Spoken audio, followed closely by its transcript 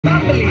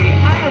Lovely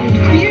and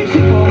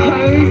beautiful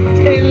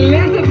host,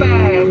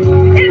 Elizabeth.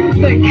 It's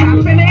the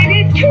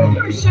Caffeinated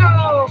Cooper Show.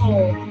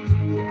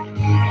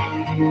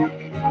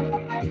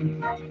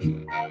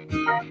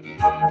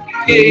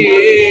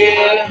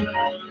 Yeah,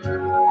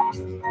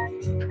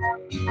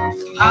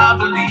 I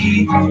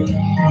believe in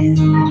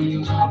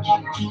you.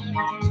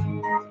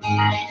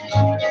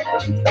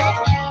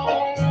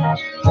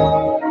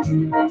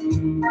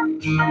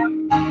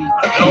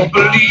 I don't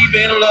believe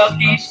in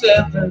lucky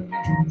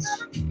sevens.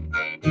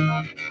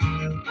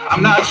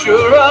 I'm not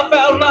sure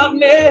about Loch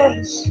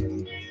Ness,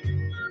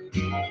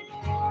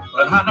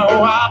 but I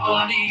know I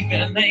believe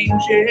in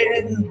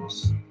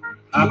angels.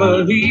 I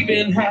believe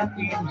in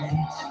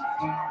happiness.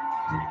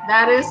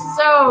 That is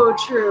so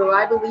true.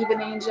 I believe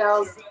in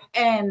angels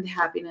and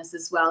happiness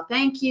as well.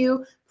 Thank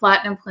you,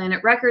 Platinum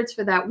Planet Records,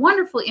 for that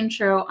wonderful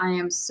intro. I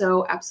am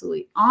so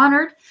absolutely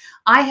honored.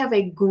 I have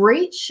a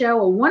great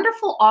show, a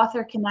wonderful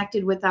author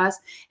connected with us,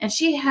 and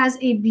she has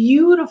a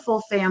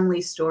beautiful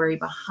family story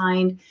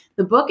behind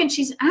the book, and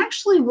she's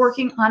actually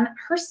working on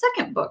her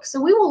second book.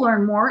 So we will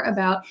learn more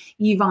about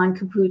Yvonne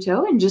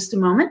Caputo in just a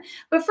moment.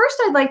 But first,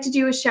 I'd like to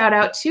do a shout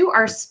out to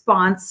our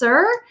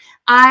sponsor.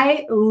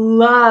 I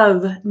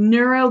love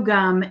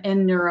NeuroGum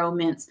and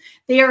NeuroMints.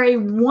 They are a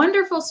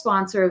wonderful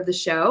sponsor of the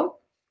show.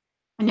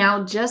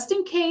 Now, just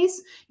in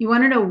case you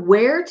want to know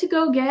where to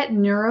go get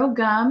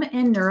NeuroGum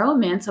and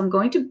NeuroMints, I'm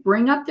going to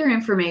bring up their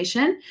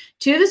information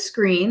to the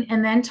screen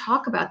and then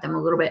talk about them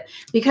a little bit,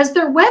 because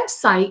their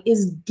website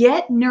is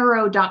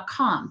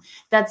getneuro.com.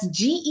 That's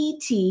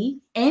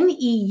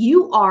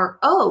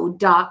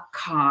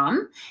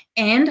GETNEURO.com.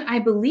 And I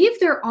believe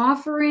they're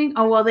offering,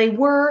 oh, well, they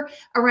were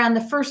around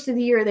the first of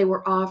the year, they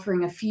were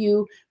offering a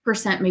few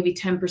percent, maybe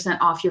 10%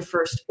 off your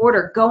first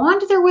order. Go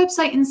onto their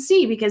website and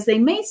see, because they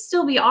may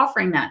still be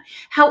offering that.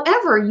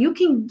 However, you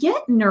can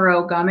get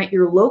NeuroGum at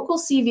your local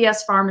CVS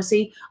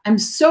pharmacy. I'm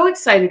so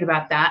excited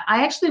about that.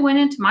 I actually went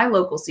into my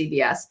local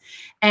CVS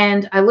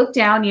and I looked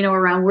down, you know,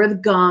 around where the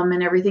gum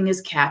and everything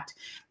is kept,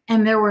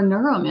 and there were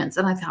NeuroMints.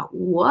 And I thought,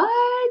 what?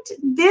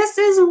 This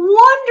is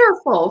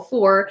wonderful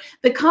for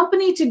the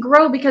company to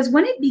grow, because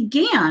when it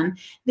began,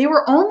 they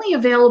were only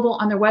available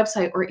on their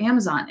website or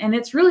Amazon, and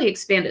it's really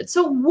expanded.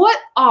 So what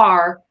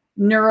are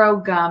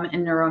NeuroGum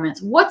and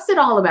NeuroMints? What's it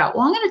all about?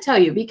 Well, I'm going to tell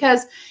you,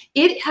 because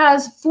it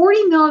has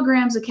 40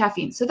 milligrams of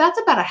caffeine. So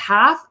that's about a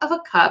half of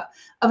a cup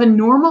of a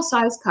normal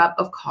size cup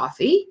of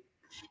coffee.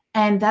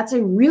 And that's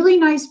a really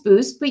nice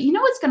boost, but you know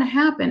what's going to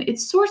happen?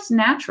 It's sourced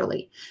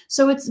naturally.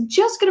 So it's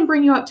just going to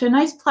bring you up to a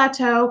nice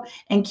plateau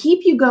and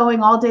keep you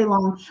going all day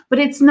long, but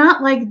it's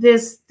not like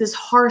this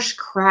harsh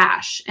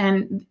crash.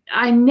 And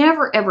I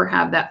never, ever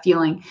have that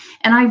feeling.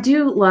 And I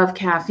do love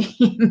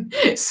caffeine.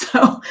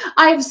 So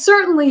I've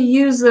certainly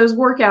used those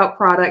workout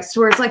products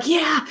where it's like,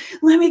 yeah,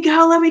 let me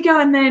go.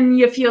 And then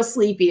you feel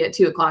sleepy at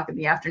 2 o'clock in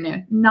the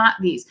afternoon. Not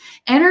these.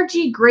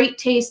 Energy, great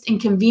taste,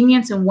 and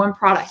convenience in one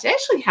product. I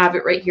actually have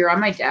it right here on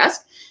my desk.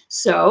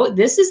 So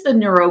this is the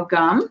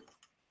NeuroGum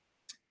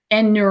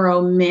and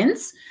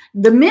NeuroMints.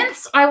 The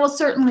mints I will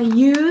certainly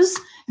use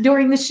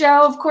during the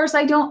show. Of course,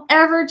 I don't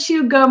ever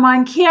chew gum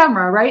on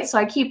camera, right? So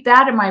I keep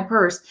that in my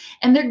purse.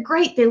 And they're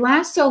great. They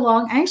last so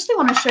long. I actually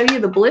want to show you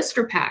the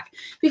blister pack,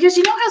 because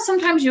you know how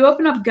sometimes you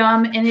open up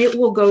gum and it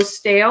will go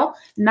stale?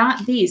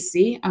 Not these.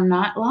 See, I'm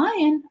not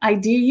lying. I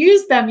do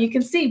use them. You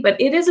can see, but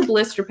it is a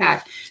blister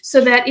pack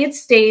so that it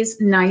stays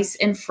nice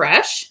and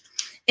fresh.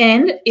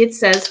 And it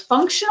says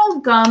functional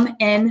gum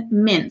and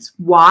mints.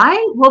 Why?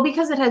 Well,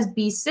 because it has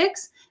B6,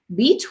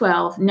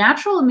 B12,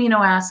 natural amino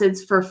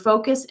acids for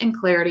focus and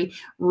clarity.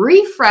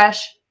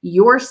 Refresh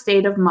your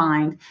state of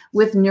mind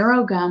with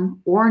NeuroGum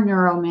or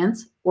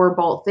NeuroMints or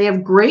both. They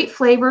have great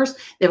flavors.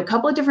 They have a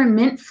couple of different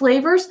mint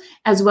flavors,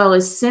 as well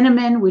as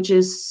cinnamon, which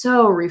is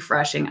so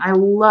refreshing. I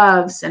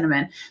love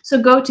cinnamon.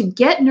 So go to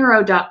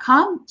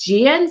getneuro.com,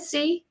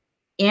 GNC,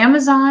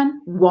 Amazon,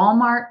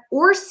 Walmart,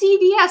 or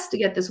CVS to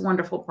get this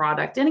wonderful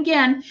product. And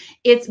again,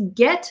 it's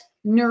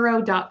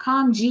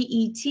getneuro.com,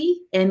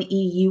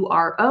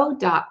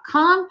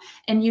 GETNEURO.com,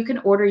 and you can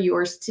order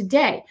yours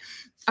today.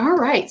 All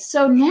right,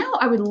 so now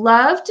I would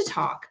love to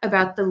talk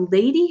about the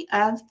lady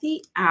of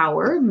the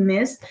hour,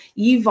 Miss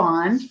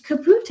Yvonne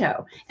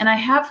Caputo. And I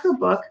have her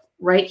book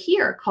right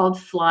here called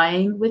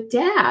Flying with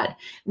Dad,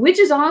 which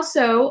is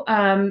also,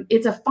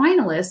 it's a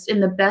finalist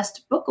in the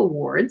Best Book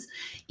Awards.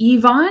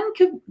 Yvonne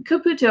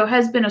Caputo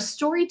has been a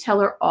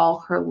storyteller all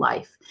her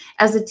life.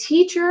 As a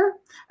teacher,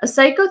 a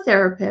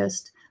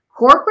psychotherapist,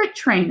 corporate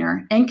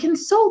trainer, and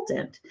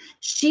consultant,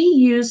 she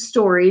used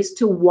stories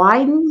to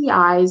widen the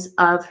eyes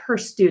of her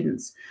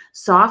students,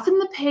 soften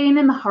the pain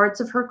in the hearts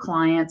of her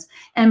clients,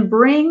 and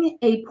bring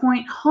a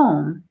point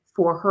home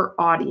for her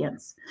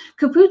audience.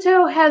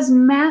 Caputo has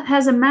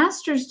a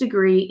master's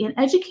degree in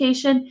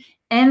education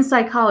and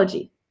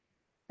psychology.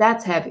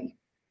 That's heavy.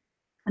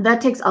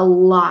 That takes a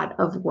lot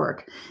of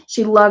work.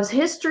 She loves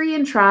history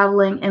and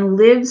traveling and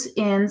lives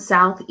in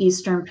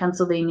southeastern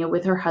Pennsylvania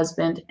with her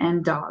husband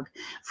and dog.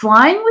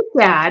 Flying with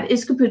Dad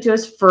is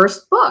Caputo's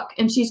first book,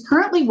 and she's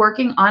currently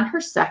working on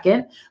her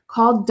second,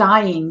 called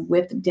Dying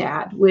with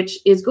Dad, which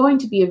is going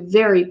to be a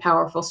very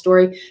powerful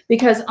story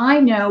because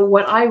I know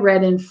what I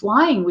read in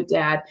Flying with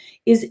Dad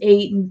is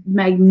a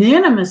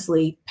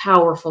magnanimously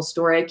powerful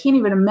story. I can't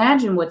even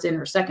imagine what's in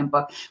her second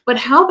book. But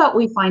how about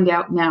we find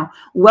out now?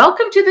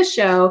 Welcome to the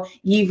show,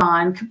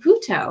 Yvonne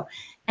Caputo.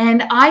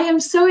 And I am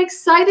so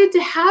excited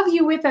to have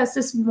you with us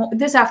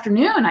this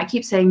afternoon. I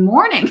keep saying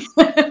morning.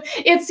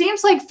 It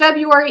seems like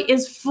February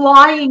is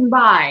flying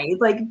by,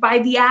 like by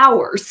the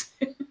hours.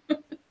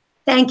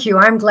 Thank you.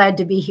 I'm glad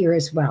to be here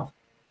as well.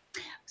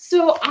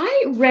 So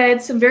I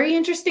read some very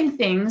interesting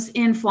things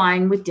in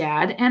Flying with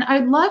Dad, and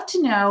I'd love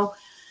to know,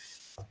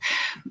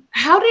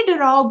 how did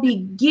it all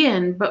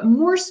begin? But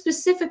more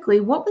specifically,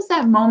 what was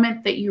that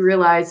moment that you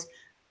realized,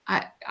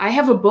 I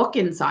have a book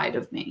inside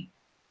of me?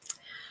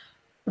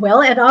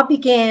 Well, it all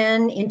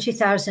began in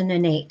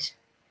 2008.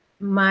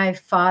 My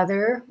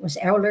father was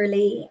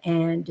elderly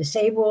and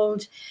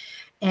disabled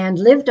and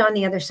lived on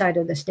the other side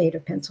of the state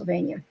of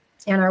Pennsylvania.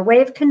 And our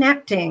way of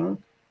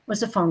connecting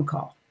was a phone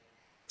call.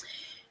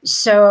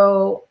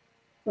 So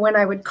when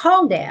I would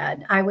call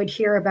Dad, I would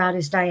hear about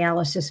his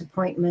dialysis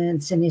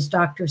appointments and his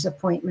doctor's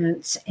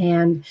appointments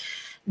and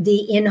the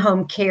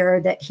in-home care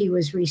that he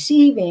was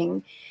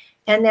receiving.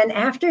 And then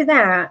after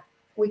that,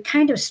 we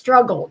kind of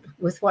struggled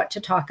with what to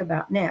talk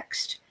about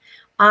next.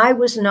 I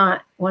was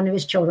not one of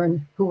his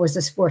children who was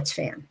a sports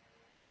fan.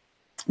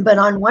 But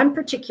on one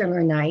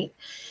particular night,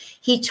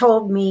 he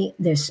told me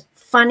this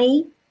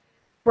funny,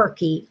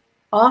 quirky,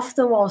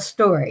 off-the-wall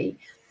story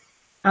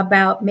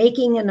about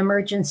making an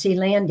emergency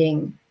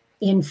landing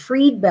in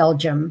Fried,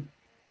 Belgium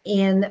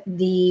in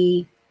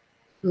the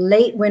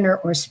late winter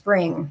or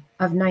spring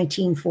of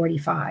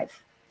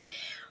 1945.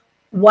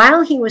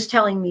 While he was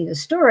telling me the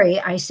story,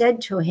 I said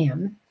to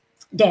him,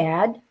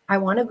 Dad, I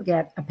want to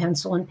get a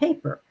pencil and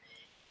paper.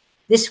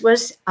 This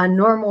was a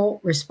normal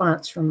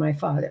response from my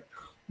father.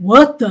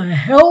 What the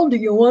hell do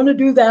you want to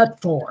do that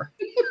for?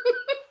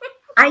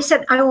 I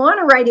said, I want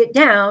to write it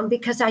down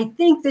because I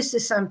think this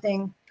is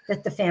something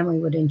that the family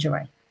would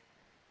enjoy.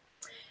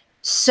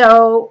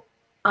 So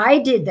I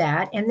did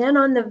that. And then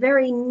on the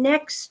very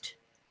next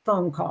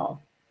phone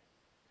call,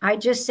 I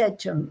just said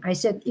to him, I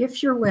said,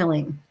 if you're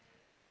willing,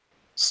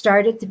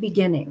 start at the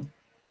beginning.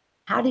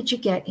 How did you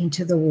get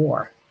into the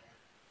war?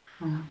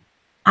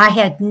 I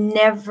had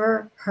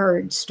never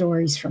heard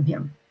stories from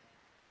him.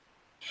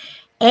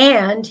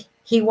 And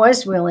he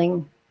was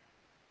willing,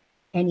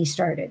 and he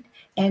started.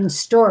 And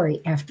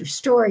story after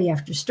story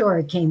after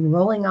story came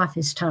rolling off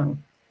his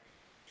tongue.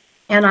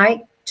 And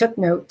I took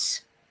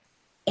notes.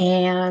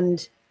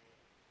 And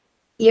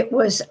it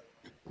was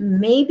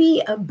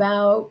maybe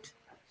about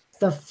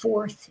the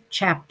fourth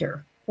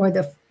chapter or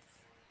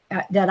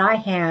that I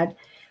had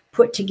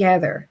put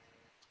together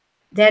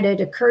that it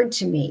occurred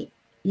to me,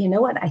 you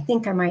know what, I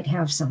think I might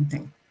have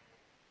something.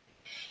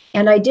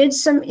 And I did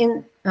some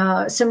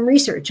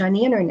research on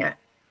the internet.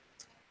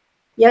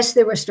 Yes,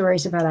 there were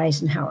stories about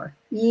Eisenhower.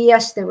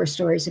 Yes, there were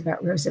stories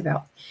about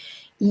Roosevelt.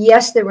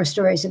 Yes, there were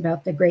stories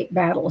about the great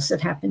battles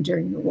that happened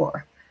during the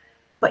war.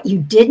 But you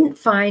didn't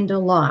find a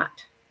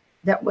lot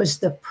that was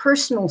the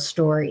personal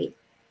story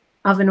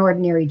of an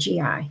ordinary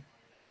GI.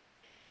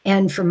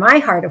 And for my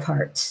heart of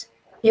hearts,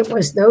 it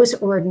was those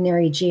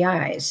ordinary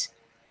GIs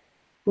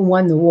who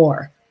won the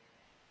war.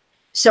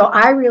 So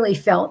I really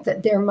felt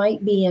that there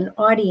might be an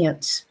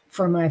audience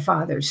for my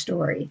father's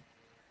story.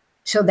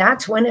 So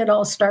that's when it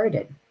all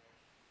started.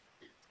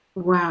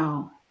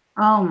 Wow.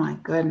 Oh my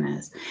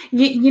goodness.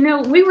 You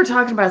know, we were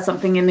talking about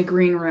something in the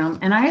green room,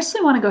 and I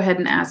actually want to go ahead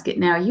and ask it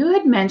now. You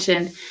had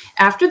mentioned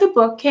after the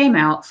book came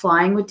out,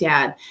 Flying with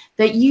Dad,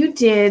 that you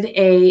did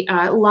a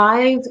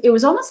live, it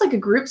was almost like a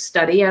group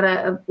study at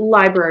a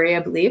library, I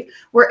believe,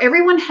 where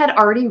everyone had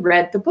already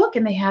read the book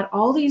and they had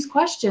all these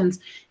questions.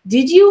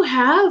 Did you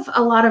have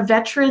a lot of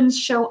veterans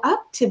show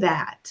up to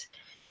that?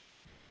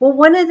 Well,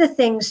 one of the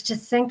things to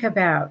think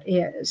about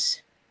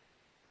is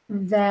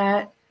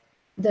that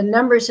the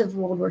numbers of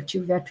World War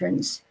II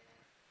veterans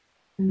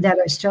that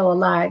are still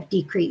alive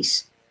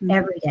decrease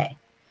every day.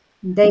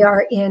 They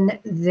are in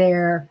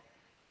their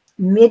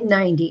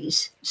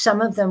mid-90s,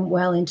 some of them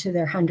well into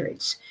their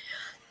hundreds.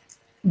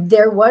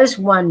 There was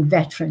one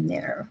veteran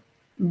there,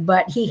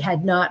 but he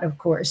had not, of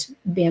course,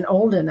 been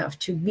old enough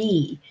to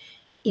be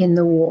in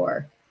the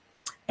war.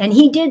 And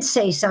he did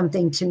say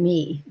something to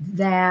me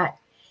that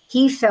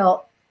he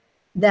felt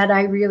that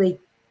I really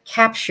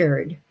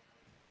captured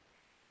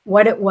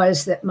what it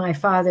was that my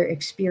father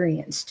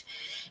experienced.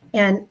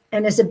 And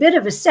as a bit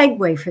of a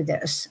segue for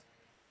this,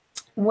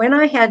 when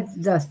I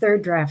had the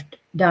third draft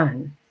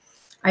done,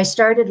 I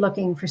started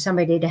looking for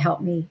somebody to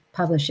help me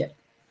publish it.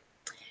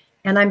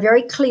 And I'm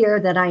very clear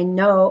that I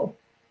know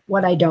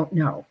what I don't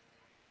know.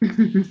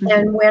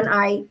 And when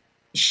I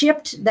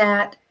shipped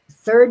that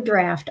third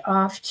draft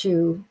off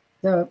to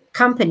the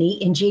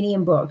company,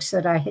 Ingenium Books,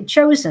 that I had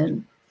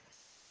chosen,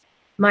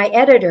 my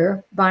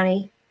editor,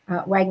 Bonnie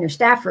Wagner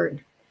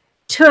Stafford,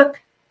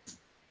 took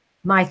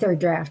my third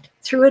draft,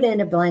 threw it in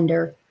a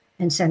blender,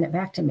 and sent it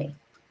back to me.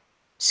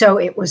 So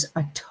it was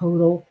a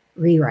total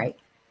rewrite.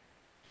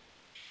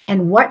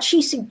 And what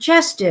she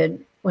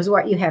suggested was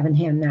what you have in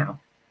hand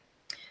now.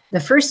 The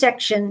first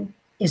section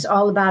is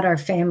all about our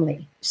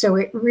family. So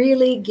it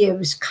really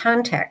gives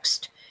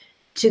context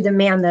to the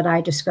man that I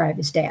describe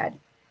as Dad.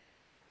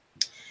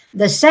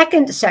 The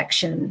second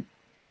section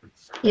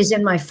is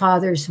in my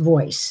father's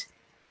voice.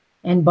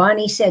 And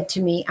Bonnie said to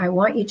me, I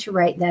want you to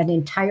write that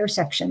entire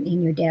section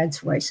in your dad's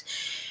voice.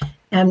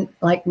 And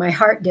like my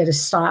heart did a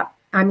stop.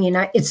 I mean,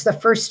 it's the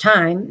first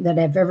time that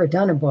I've ever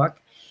done a book.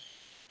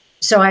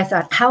 So I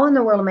thought, how in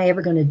the world am I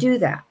ever going to do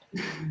that?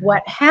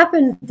 What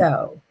happened,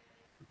 though,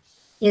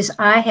 is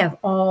I have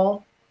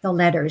all the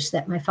letters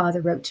that my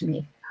father wrote to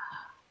me,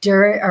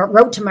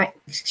 wrote to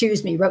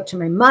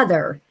my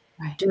mother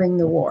during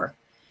the war.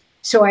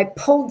 So I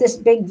pulled this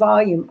big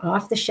volume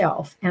off the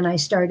shelf and I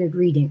started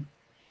reading.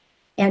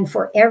 And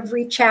for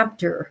every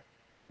chapter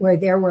where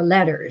there were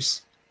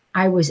letters,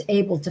 I was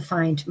able to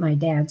find my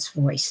dad's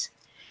voice.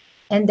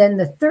 And then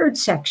the third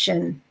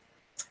section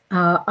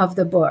of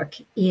the book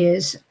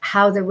is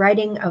how the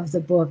writing of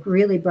the book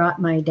really brought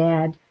my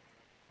dad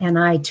and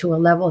I to a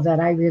level that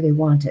I really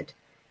wanted,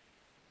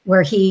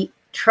 where he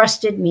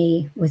trusted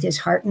me with his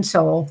heart and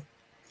soul,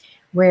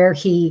 where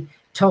he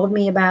told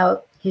me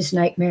about his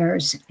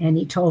nightmares and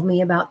he told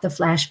me about the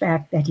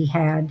flashback that he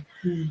had.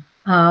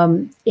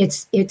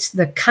 It's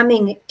the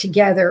coming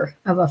together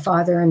of a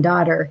father and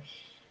daughter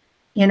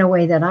in a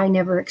way that I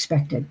never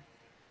expected.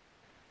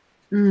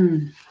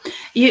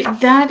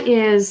 That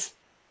is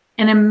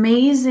an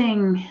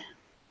amazing,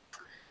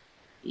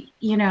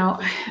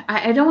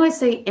 I don't want to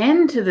say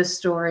end to the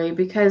story,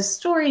 because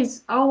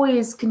stories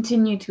always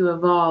continue to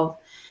evolve.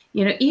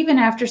 Even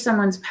after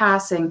someone's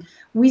passing,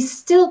 we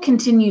still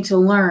continue to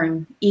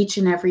learn each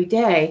and every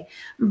day.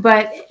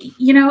 But,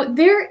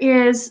 there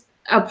is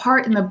a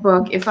part in the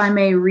book, if I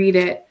may read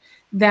it,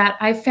 that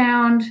I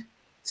found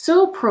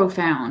so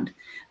profound.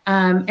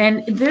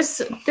 And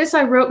this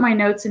I wrote my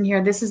notes in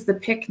here. This is the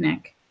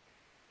picnic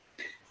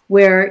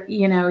where,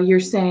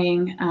 you're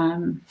saying,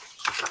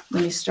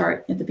 let me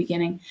start at the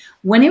beginning.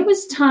 When it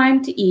was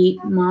time to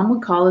eat, Mom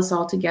would call us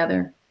all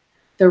together.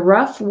 The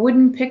rough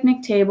wooden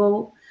picnic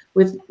table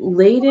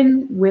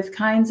laden with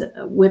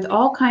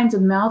all kinds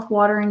of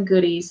mouth-watering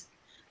goodies.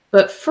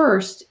 But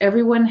first,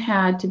 everyone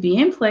had to be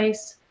in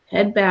place,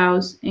 head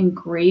bows, and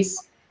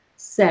grace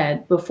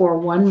said before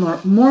one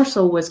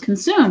morsel was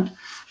consumed.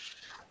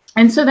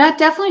 And so that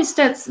definitely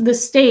sets the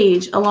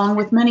stage, along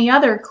with many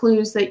other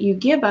clues that you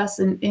give us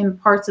in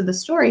parts of the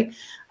story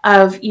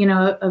of,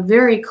 a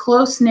very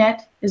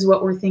close-knit is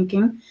what we're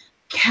thinking,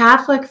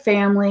 Catholic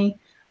family,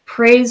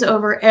 prays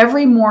over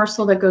every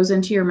morsel that goes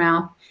into your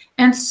mouth.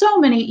 And so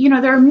many,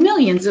 there are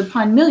millions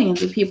upon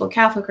millions of people,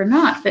 Catholic or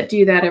not, that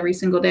do that every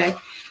single day.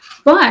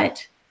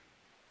 But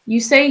you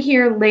say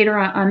here later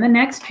on the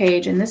next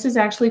page, and this is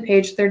actually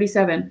page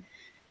 37,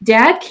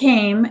 Dad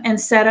came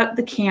and set up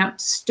the camp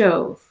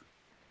stove.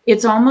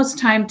 It's almost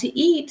time to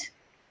eat.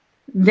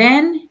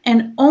 Then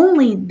and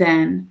only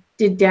then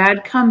did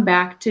Dad come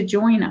back to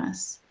join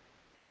us.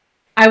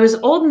 I was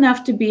old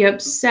enough to be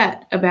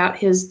upset about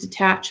his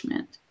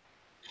detachment.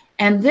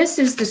 And this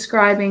is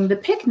describing the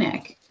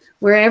picnic,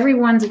 where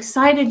everyone's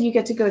excited. You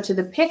get to go to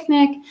the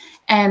picnic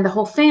and the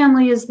whole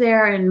family is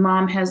there and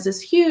Mom has this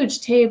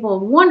huge table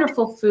of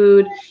wonderful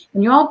food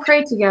and you all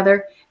pray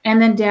together, and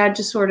then Dad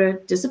just sort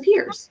of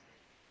disappears.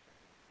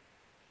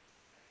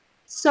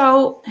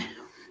 So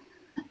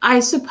I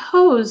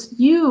suppose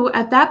you,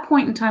 at that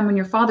point in time when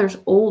your father's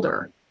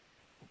older,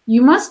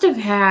 you must have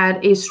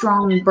had a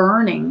strong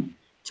burning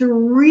to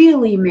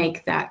really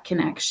make that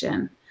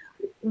connection.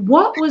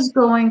 What was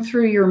going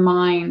through your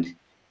mind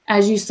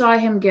as you saw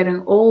him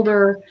getting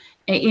older?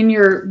 In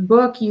your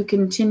book, you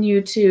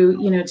continue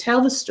to,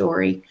 tell the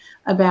story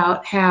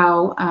about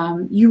how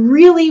you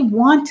really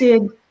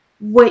wanted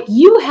what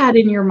you had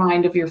in your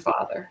mind of your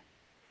father.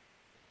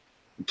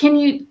 Can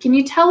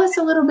you tell us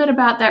a little bit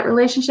about that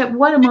relationship?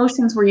 What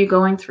emotions were you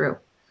going through?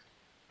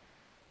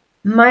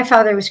 My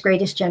father was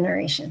greatest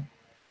generation.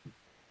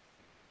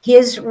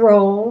 His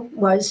role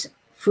was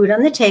food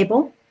on the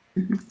table,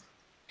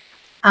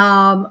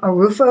 a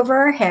roof over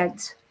our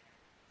heads,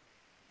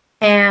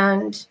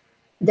 and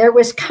there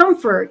was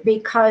comfort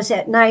because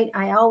at night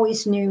I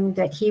always knew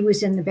that he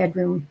was in the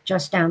bedroom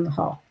just down the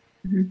hall.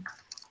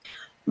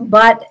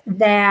 But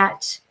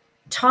that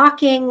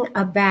talking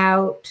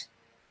about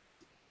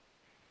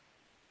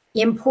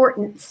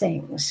important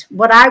things,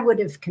 what I would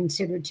have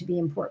considered to be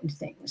important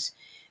things,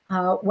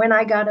 when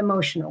I got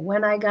emotional,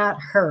 when I got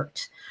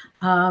hurt,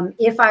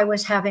 if I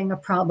was having a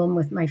problem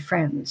with my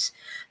friends,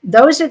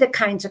 those are the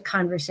kinds of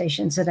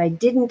conversations that I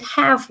didn't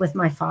have with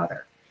my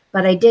father,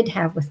 but I did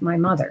have with my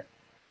mother.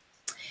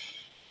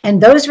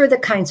 And those were the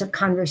kinds of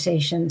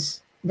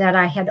conversations that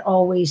I had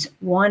always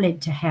wanted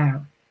to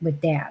have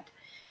with Dad.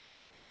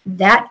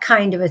 That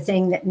kind of a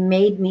thing that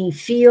made me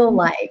feel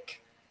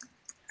like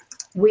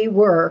we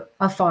were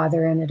a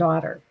father and a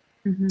daughter.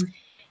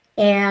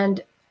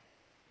 And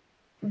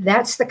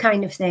that's the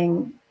kind of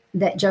thing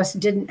that just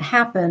didn't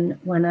happen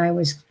when I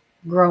was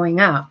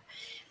growing up.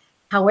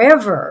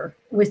 However,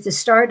 with the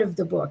start of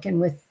the book and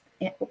with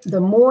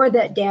the more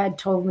that Dad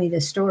told me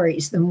the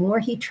stories, the more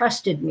he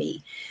trusted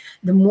me,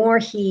 the more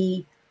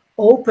he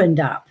opened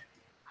up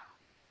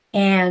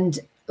and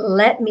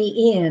let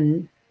me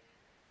in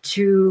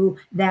to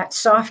that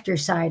softer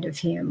side of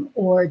him,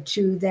 or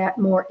to that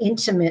more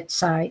intimate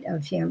side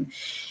of him.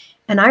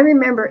 And I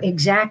remember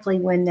exactly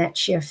when that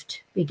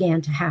shift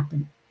began to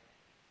happen.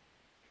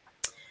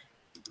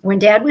 When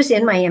Dad was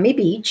in Miami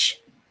Beach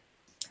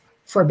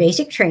for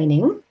basic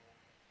training,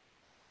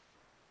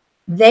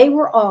 they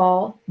were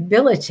all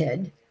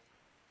billeted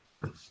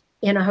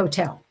in a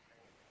hotel.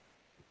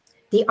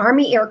 The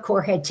Army Air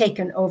Corps had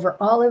taken over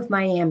all of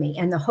Miami,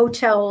 and the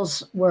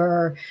hotels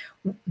were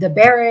the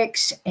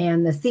barracks,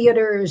 and the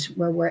theaters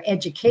were where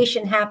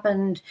education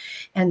happened,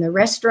 and the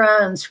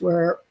restaurants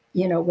were,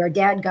 you know, where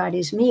Dad got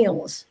his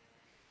meals.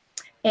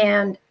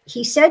 And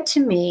he said to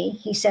me,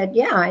 he said,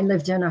 yeah, I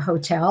lived in a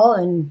hotel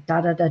and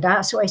da, da, da,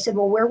 da. So I said,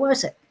 well, where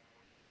was it?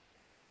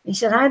 He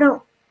said, I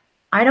don't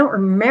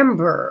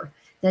remember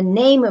the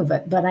name of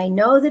it, but I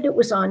know that it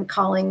was on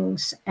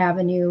Collins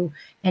Avenue,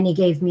 and he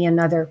gave me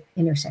another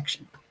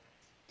intersection.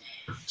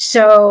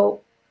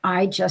 So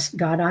I just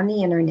got on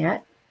the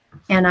internet,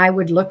 and I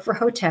would look for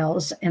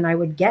hotels, and I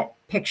would get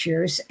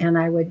pictures, and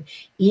I would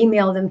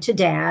email them to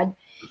Dad,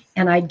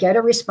 and I'd get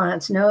a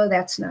response. No,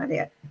 that's not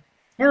it.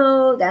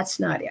 No, that's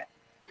not it.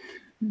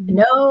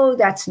 No,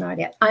 that's not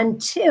it.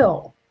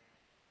 Until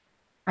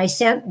I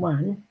sent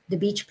one, the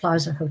Beach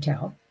Plaza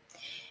Hotel,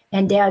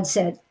 and Dad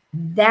said,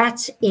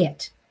 that's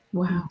it.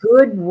 Wow.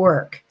 Good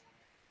work.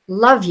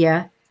 Love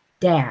ya,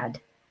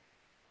 Dad.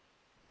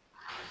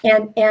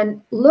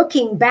 And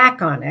looking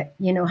back on it,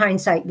 you know,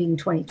 hindsight being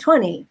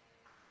 2020,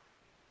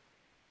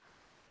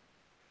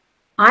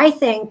 I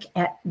think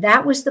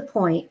that was the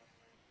point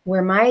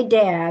where my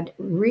dad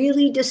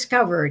really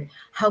discovered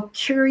how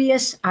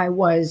curious I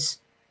was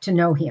to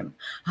know him,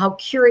 how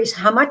curious,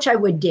 how much I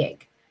would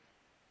dig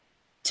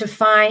to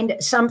find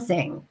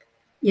something,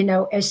 you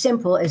know, as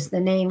simple as the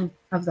name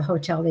of the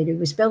hotel that he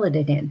was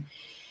billeted in.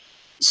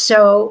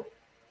 So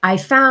I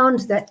found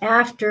that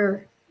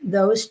after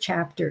those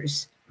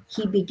chapters,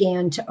 he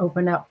began to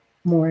open up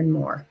more and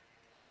more.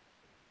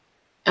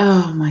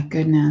 Oh my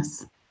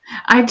goodness.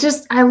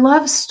 I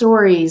love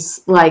stories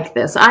like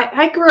this.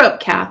 I grew up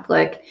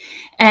Catholic,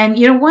 and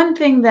you know, one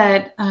thing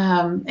that,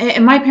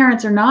 and my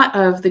parents are not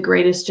of the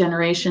greatest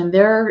generation.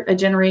 They're a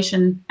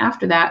generation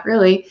after that,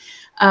 really.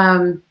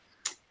 And,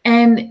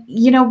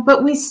 you know,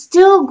 but we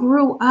still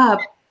grew up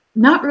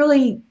not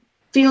really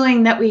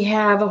feeling that we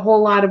have a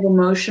whole lot of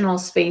emotional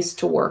space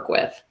to work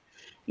with.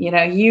 You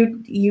know,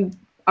 you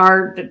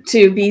are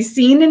to be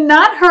seen and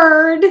not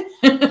heard.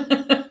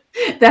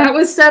 That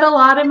was said a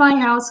lot in my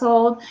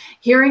household.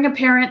 Hearing a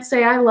parent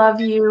say, I love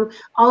you,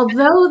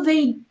 although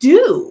they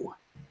do,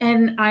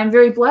 and I'm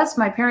very blessed,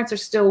 my parents are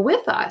still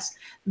with us.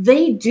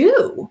 They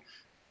do.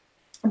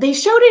 They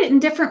showed it in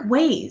different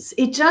ways.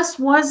 It just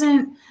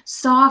wasn't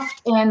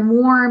soft and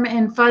warm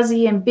and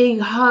fuzzy and big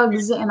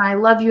hugs and I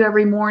love you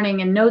every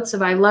morning and notes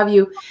of I love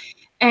you.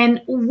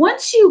 And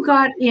once you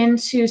got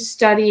into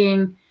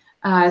studying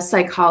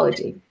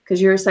psychology,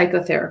 because you're a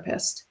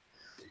psychotherapist,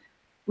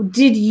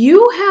 did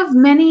you have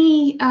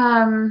many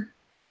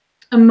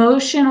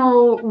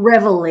emotional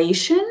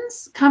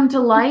revelations come to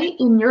light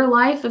in your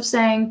life of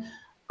saying,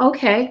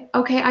 okay,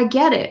 I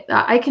get it.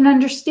 I can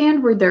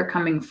understand where they're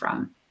coming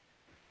from?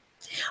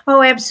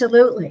 Oh,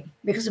 absolutely.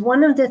 Because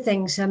one of the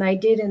things that I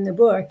did in the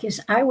book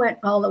is I went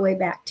all the way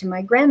back to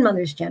my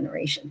grandmother's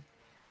generation.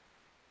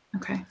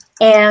 Okay.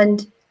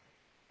 And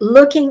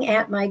looking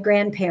at my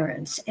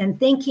grandparents and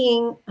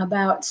thinking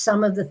about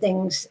some of the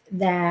things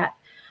that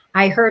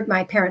I heard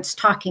my parents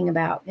talking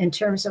about in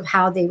terms of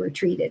how they were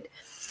treated.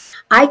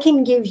 I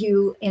can give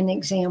you an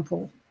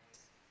example.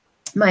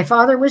 My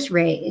father was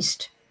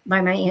raised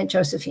by my Aunt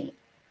Josephine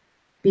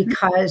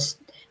because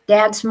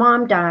Dad's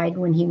mom died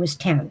when he was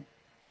 10.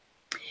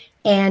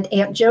 And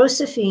Aunt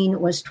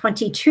Josephine was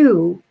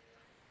 22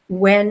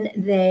 when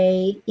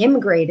they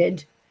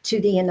immigrated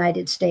to the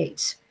United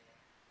States.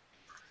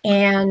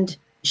 And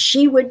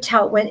she would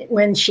tell,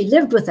 when she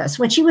lived with us,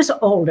 when she was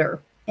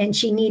older and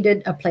she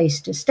needed a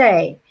place to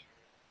stay,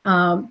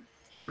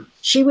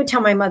 she would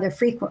tell my mother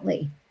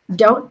frequently,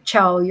 don't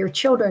tell your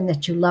children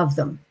that you love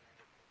them,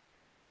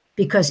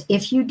 because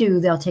if you do,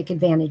 they'll take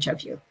advantage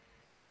of you.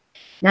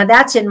 Now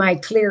that's in my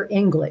clear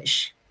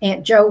English.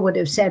 Aunt Jo would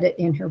have said it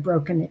in her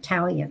broken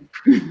Italian.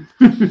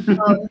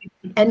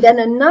 And then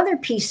another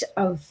piece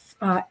of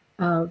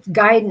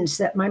guidance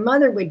that my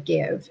mother would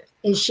give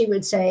is she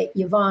would say,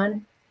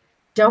 Yvonne,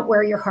 don't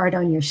wear your heart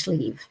on your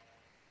sleeve.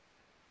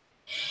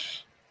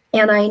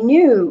 And I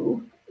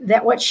knew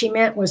that what she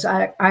meant was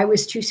I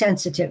was too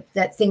sensitive,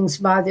 that things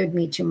bothered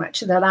me too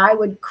much, that I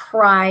would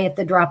cry at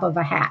the drop of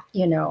a hat,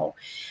 you know,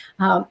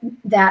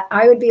 that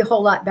I would be a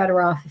whole lot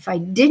better off if I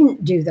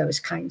didn't do those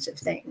kinds of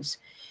things.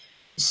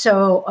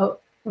 So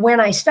when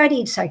I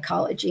studied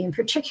psychology, and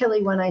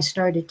particularly when I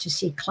started to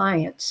see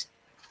clients,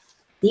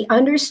 the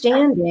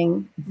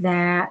understanding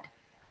that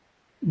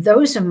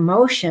those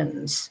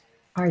emotions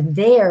are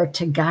there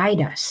to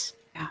guide us.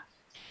 Yeah.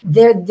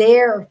 They're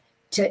there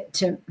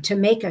to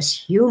make us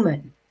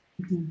human.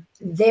 Mm-hmm.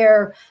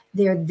 They're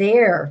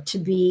there to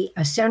be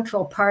a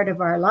central part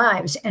of our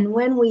lives. And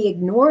when we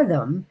ignore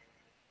them,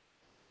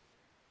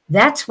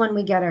 that's when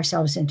we get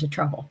ourselves into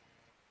trouble.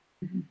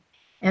 Mm-hmm.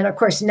 And of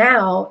course,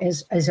 now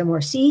as a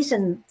more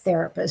seasoned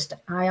therapist,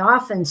 I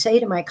often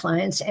say to my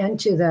clients and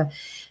to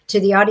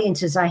the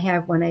audiences I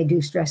have when I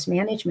do stress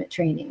management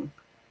training,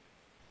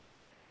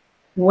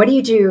 what do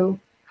you do?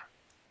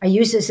 I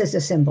use this as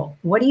a symbol.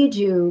 What do you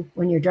do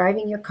when you're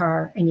driving your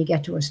car and you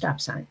get to a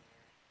stop sign?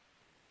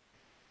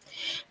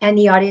 And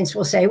the audience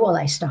will say, well,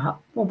 I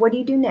stop. Well, what do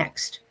you do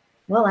next?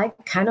 Well, I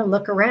kind of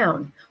look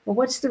around. Well,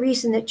 what's the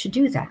reason that you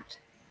do that?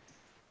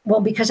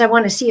 Well, because I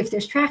want to see if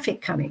there's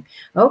traffic coming.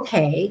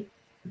 Okay.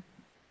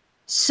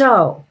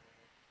 So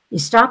you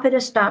stop at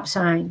a stop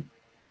sign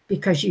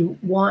because you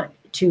want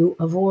to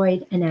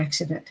avoid an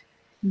accident.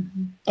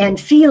 Mm-hmm. And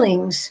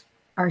feelings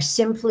are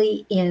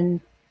simply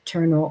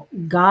internal,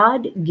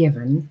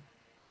 God-given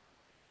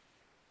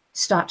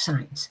stop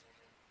signs.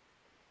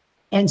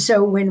 And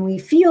so when we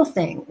feel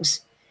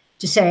things,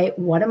 to say,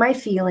 what am I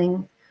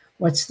feeling?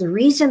 What's the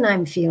reason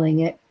I'm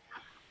feeling it?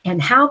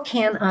 And how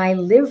can I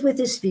live with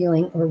this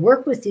feeling or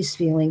work with this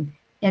feeling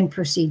and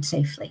proceed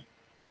safely?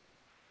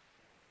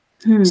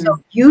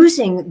 So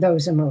using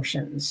those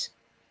emotions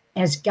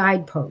as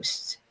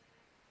guideposts.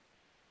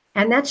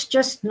 And that's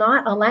just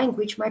not a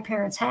language my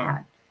parents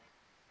had.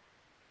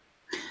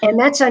 And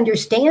that's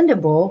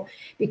understandable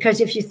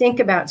because if you think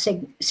about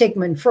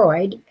Sigmund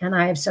Freud, and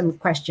I have some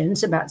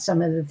questions about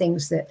some of the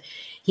things that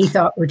he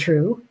thought were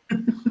true.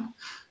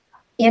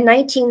 In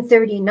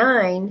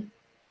 1939,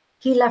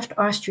 he left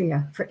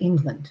Austria for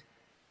England.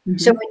 Mm-hmm.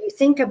 So when you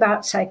think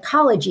about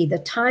psychology, the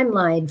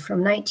timeline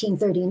from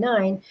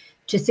 1939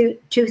 to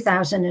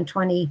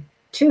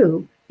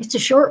 2022, it's a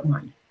short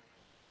one.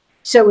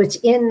 So it's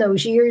in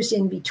those years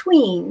in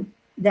between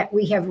that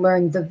we have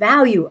learned the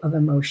value of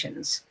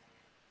emotions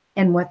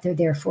and what they're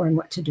there for and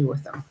what to do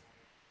with them.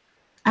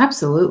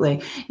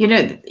 Absolutely. You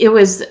know, it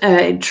was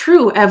a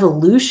true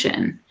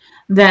evolution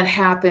that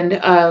happened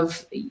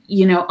of,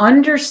 you know,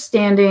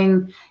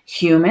 understanding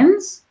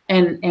humans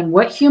and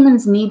what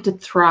humans need to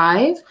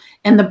thrive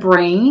and the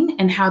brain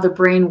and how the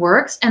brain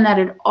works and that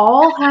it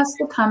all has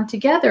to come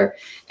together.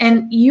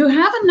 And you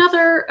have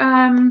another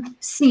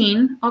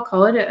scene, I'll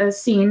call it a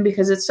scene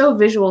because it's so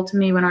visual to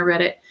me when I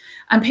read it,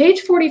 on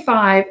page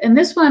 45. And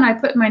this one I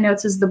put in my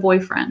notes as the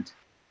boyfriend.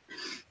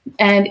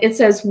 And it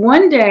says,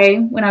 one day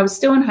when I was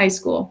still in high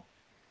school,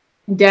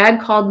 Dad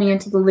called me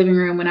into the living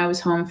room when I was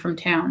home from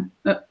town.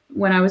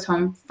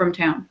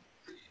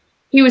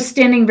 He was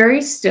standing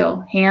very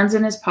still, hands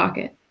in his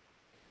pocket.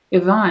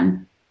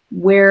 Yvonne,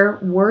 where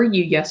were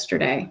you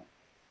yesterday?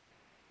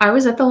 I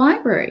was at the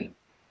library.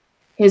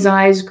 His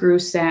eyes grew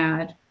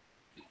sad,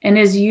 and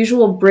his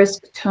usual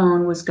brisk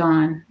tone was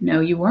gone. No,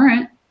 you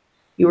weren't.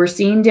 You were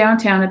seen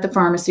downtown at the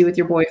pharmacy with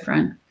your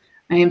boyfriend.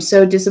 I am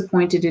so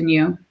disappointed in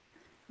you.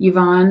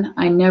 Yvonne,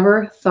 I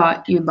never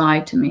thought you'd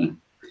lie to me.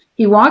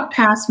 He walked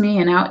past me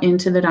and out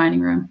into the dining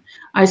room.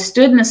 I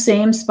stood in the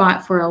same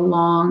spot for a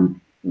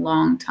long,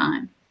 long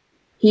time.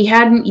 He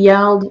hadn't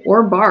yelled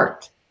or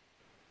barked.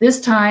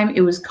 This time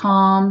it was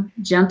calm,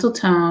 gentle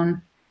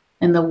tone,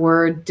 and the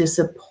word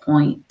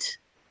disappoint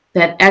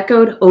that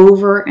echoed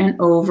over and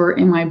over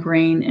in my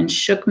brain and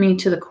shook me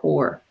to the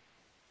core.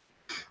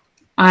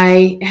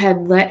 I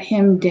had let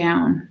him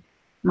down.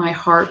 My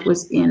heart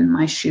was in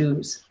my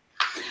shoes.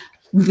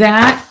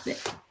 That,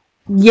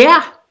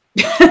 yeah.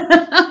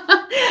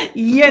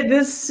 Yeah,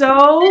 this is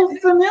so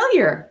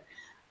familiar.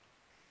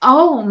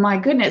 Oh my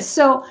goodness.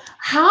 So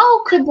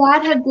how could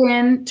that have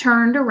been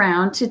turned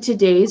around to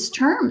today's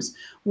terms?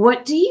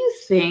 What do you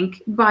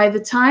think by the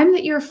time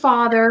that your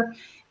father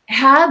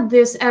had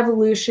this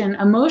evolution,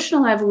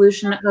 emotional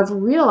evolution of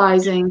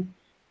realizing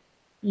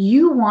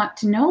you want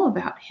to know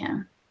about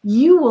him,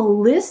 you will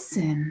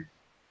listen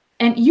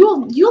and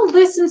you'll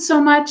listen so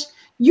much,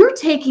 you're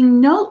taking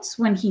notes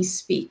when he's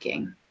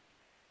speaking,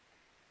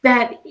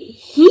 that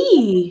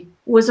he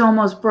was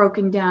almost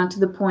broken down to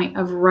the point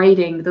of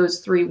writing those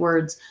 3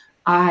 words,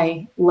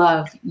 I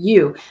love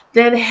you.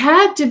 That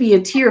had to be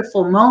a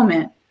tearful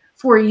moment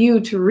for you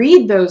to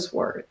read those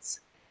words.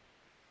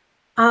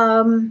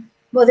 Well,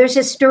 there's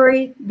a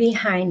story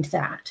behind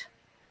that.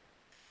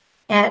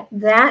 At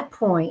that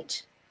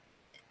point,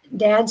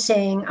 Dad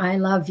saying, I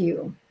love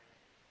you,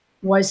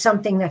 was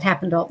something that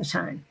happened all the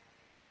time.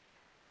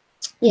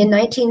 In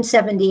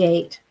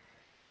 1978,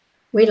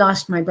 we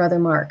lost my brother,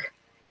 Mark,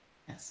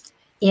 Yes.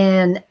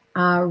 in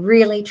a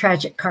really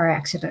tragic car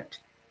accident.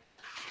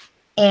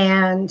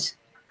 And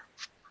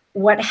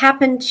what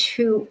happened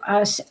to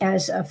us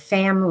as a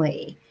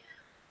family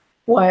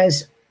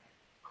was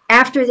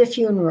after the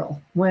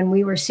funeral, when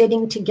we were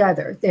sitting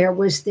together, there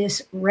was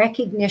this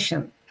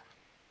recognition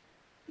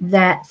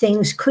that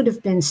things could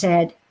have been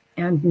said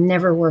and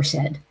never were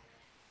said.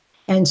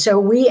 And so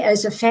we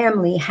as a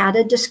family had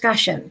a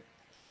discussion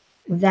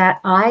that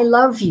I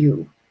love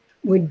you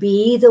would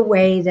be the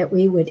way that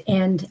we would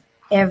end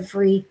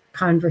every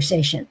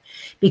conversation,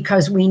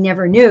 because we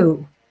never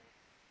knew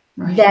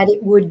that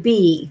it would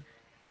be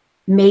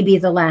maybe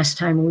the last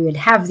time we would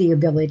have the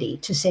ability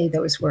to say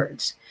those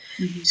words.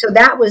 Mm-hmm. So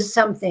that was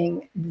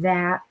something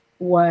that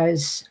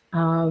was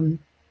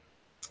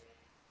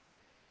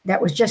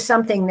just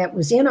something that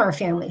was in our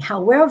family.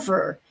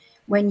 However,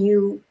 when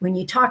you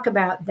talk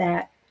about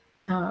that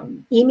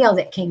email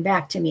that came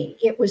back to me,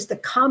 it was the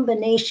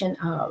combination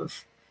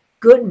of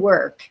good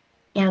work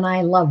and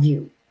I love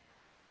you.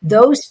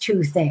 Those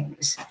two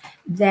things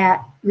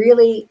that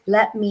really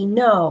let me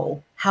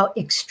know how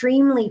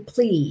extremely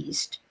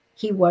pleased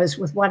he was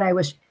with what I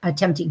was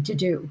attempting to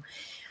do.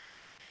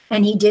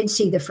 And he did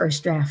see the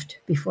first draft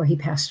before he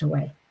passed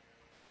away.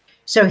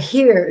 So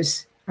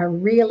here's a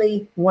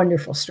really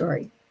wonderful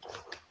story.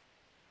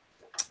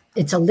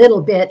 It's a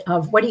little bit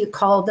of, what do you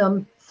call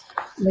them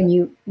when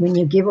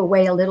you give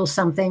away a little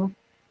something?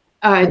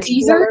 A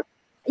teaser?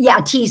 Yeah,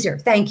 a teaser.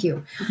 Thank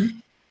you. Mm-hmm.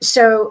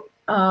 So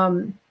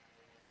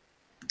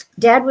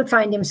Dad would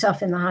find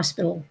himself in the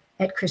hospital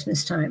at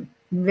Christmas time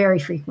very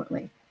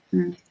frequently.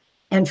 Mm.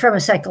 And from a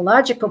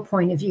psychological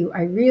point of view,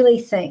 I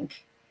really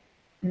think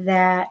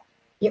that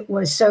it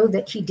was so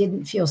that he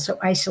didn't feel so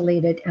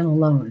isolated and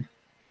alone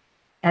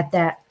at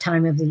that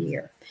time of the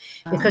year.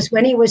 Because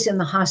when he was in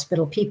the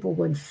hospital, people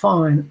would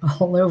fawn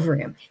all over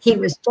him. He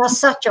was just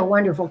such a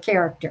wonderful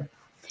character.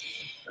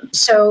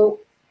 So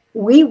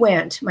we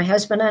went, my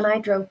husband and I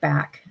drove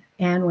back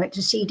and went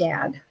to see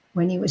Dad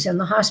when he was in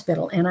the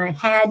hospital. And I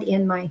had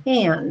in my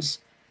hands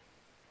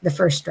the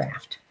first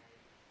draft.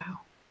 Wow.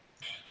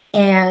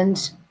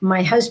 And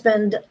my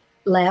husband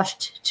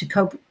left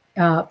to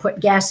put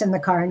gas in the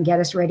car and get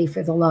us ready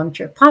for the long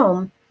trip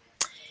home.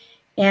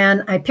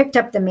 And I picked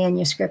up the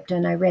manuscript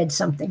and I read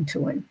something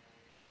to him.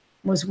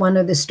 It was one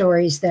of the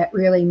stories that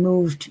really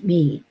moved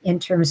me in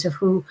terms of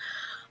who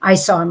I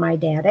saw my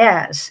dad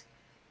as.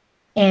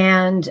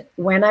 And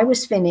when I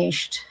was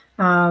finished,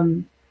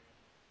 I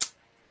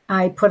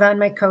put on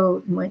my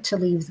coat and went to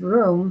leave the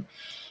room.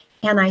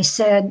 And I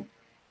said,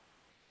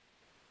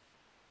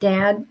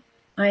 Dad,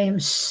 I am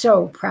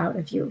so proud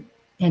of you.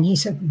 And he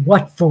said,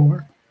 what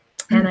for?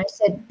 And I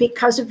said,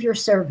 because of your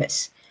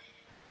service.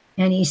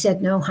 And he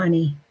said, no,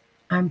 honey,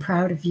 I'm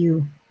proud of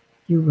you.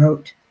 You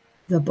wrote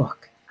the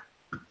book.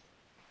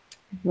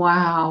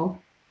 Wow.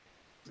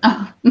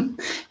 Oh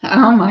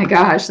my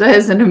gosh, that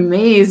is an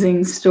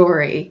amazing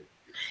story.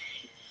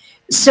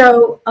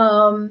 So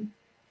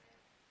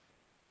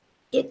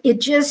it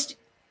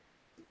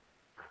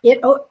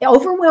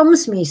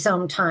overwhelms me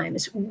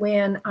sometimes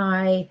when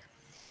I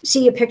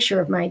see a picture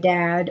of my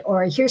dad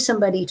or I hear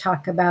somebody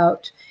talk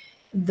about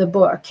the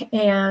book.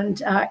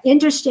 And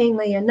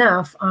interestingly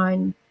enough,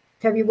 on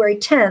February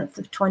 10th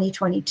of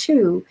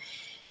 2022,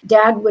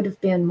 Dad would have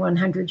been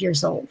 100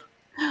 years old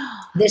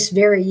this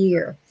very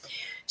year.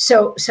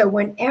 So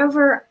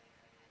whenever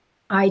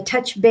I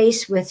touch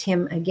base with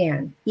him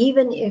again,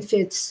 even if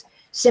it's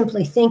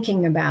simply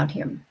thinking about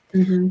him,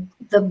 mm-hmm.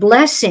 the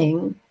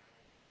blessing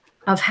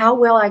of how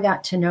well I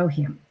got to know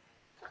him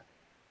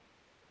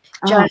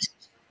just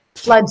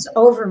floods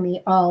over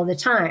me all the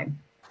time.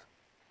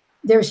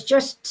 There's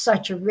just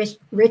such a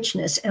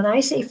richness. And I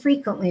say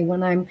frequently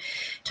when I'm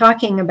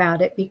talking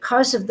about it,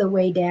 because of the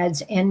way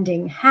Dad's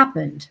ending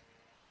happened,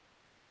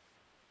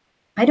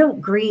 I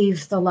don't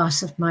grieve the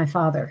loss of my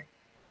father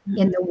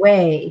in the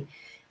way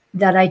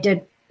that I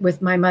did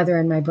with my mother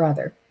and my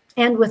brother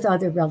and with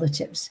other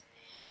relatives,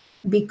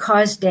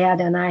 because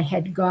Dad and I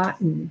had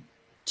gotten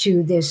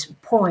to this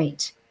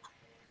point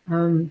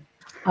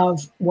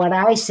of what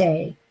I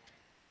say,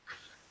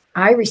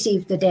 I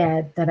received the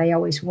dad that I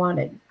always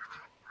wanted,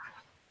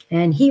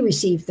 and he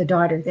received the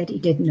daughter that he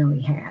didn't know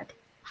he had.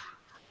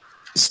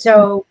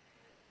 So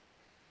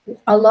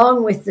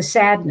along with the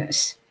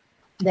sadness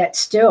that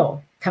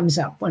still comes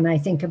up when I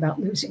think about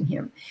losing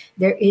him,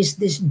 there is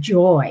this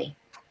joy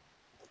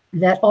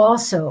that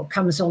also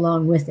comes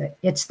along with it.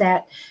 It's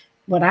that,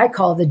 what I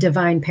call the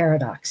divine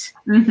paradox,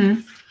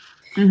 mm-hmm.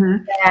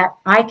 Mm-hmm. that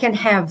I can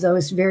have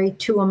those very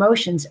two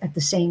emotions at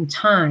the same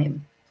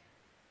time,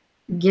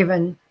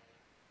 given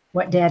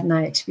what Dad and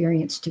I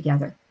experienced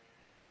together.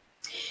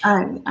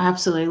 I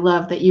absolutely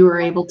love that you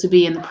were able to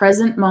be in the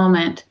present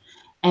moment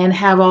and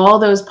have all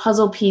those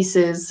puzzle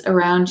pieces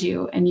around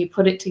you, and you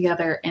put it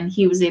together, and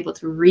he was able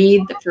to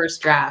read the first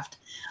draft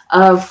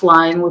of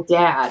Flying with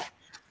Dad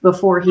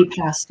before he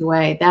passed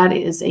away. That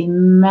is a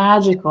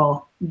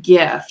magical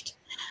gift.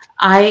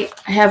 I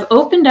have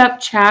opened up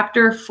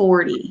chapter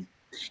 40,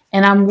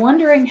 and I'm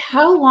wondering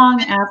how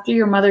long after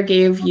your mother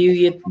gave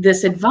you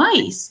this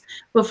advice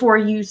before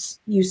you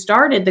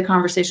started the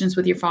conversations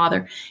with your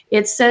father.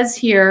 It says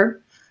here,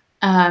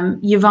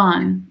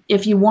 Yvonne,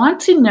 if you want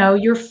to know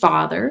your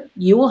father,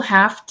 you will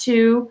have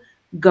to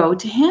go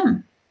to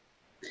him.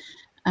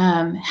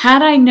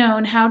 Had I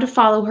known how to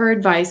follow her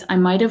advice, I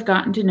might have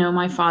gotten to know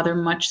my father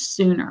much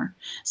sooner.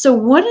 So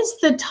what is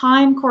the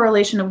time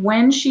correlation of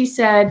when she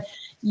said,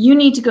 you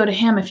need to go to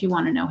him if you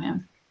want to know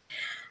him?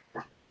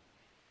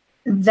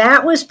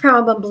 That was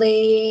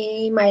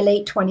probably my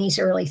late 20s,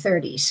 early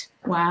 30s.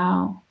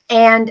 Wow.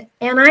 And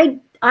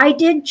I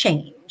did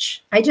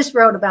change. I just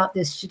wrote about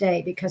this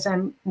today because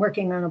I'm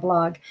working on a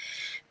blog.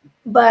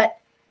 But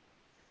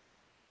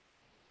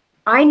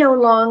I no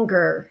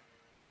longer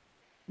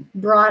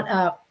brought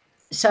up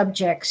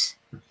subjects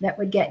that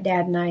would get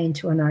Dad and I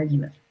into an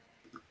argument.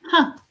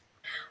 Huh.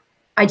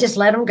 I just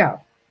let them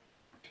go.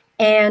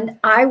 And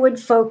I would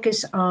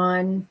focus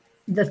on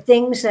the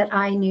things that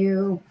I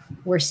knew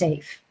were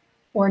safe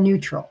or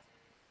neutral.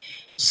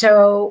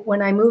 So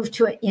when I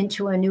moved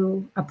into a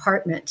new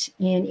apartment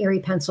in Erie,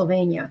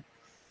 Pennsylvania,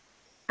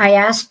 I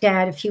asked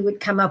Dad if he would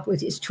come up with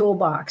his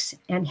toolbox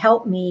and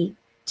help me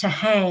to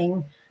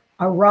hang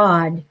a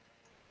rod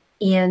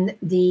in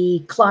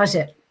the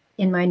closet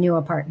in my new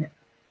apartment.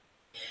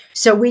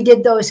 So we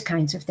did those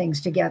kinds of things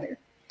together.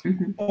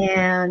 Mm-hmm.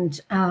 And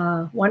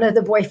one of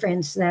the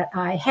boyfriends that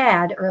I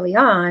had early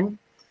on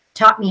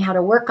taught me how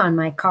to work on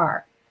my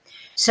car.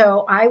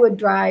 So I would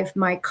drive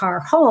my car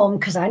home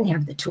because I didn't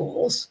have the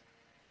tools.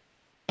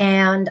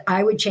 And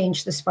I would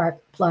change the spark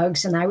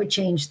plugs and I would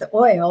change the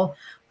oil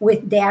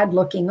with Dad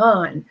looking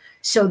on.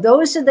 So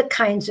those are the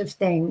kinds of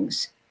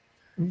things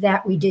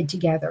that we did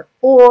together.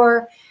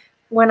 Or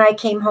when I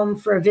came home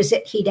for a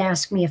visit, he'd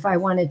ask me if I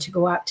wanted to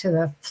go out to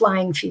the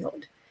flying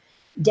field.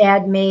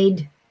 Dad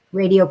made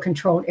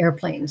radio-controlled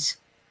airplanes.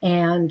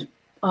 And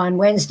on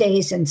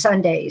Wednesdays and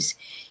Sundays,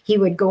 he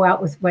would go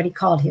out with what he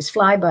called his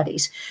fly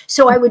buddies.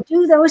 So I would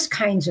do those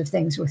kinds of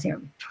things with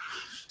him.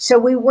 So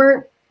we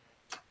weren't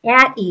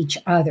at each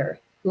other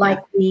like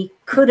we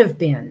could have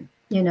been,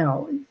 you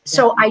know.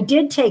 So I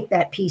did take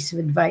that piece of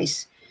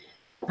advice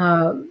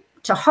to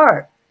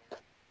heart,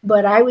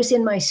 but I was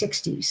in my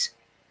 60s.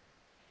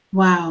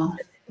 Wow.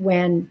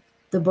 When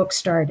the book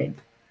started.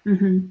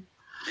 Mm-hmm.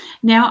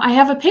 Now I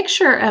have a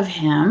picture of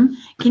him.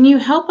 Can you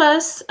help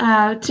us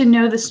to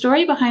know the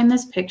story behind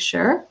this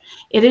picture?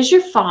 It is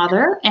your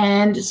father.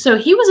 And so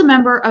he was a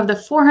member of the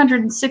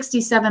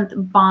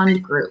 467th Bomb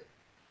Group.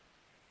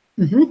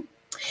 Mm-hmm.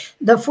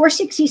 The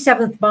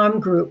 467th Bomb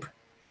Group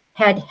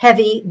had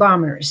heavy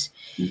bombers.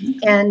 Mm-hmm.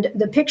 And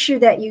the picture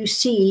that you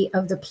see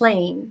of the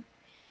plane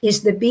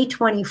is the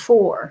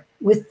B-24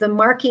 with the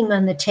marking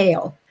on the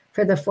tail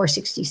for the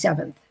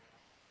 467th.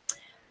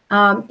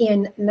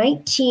 In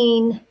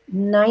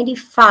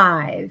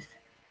 1995,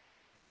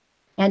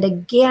 and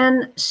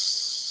again,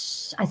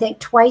 I think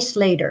twice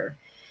later,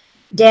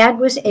 Dad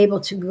was able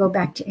to go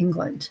back to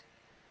England.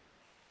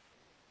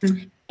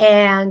 Mm-hmm.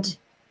 And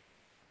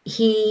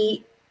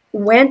he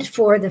went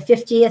for the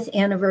 50th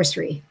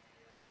anniversary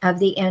of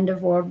the end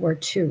of World War II.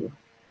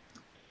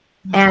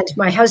 Mm-hmm. And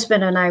my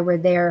husband and I were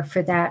there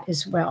for that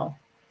as well.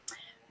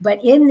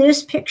 But in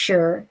this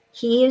picture,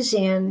 he is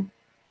in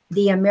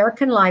the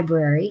American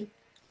Library,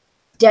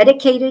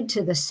 dedicated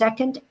to the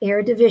 2nd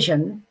Air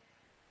Division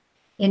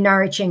in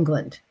Norwich,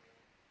 England.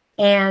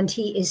 And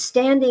he is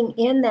standing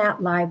in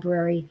that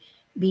library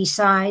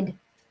beside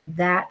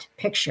that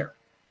picture.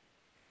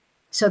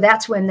 So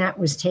that's when that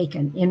was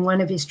taken, in one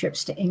of his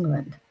trips to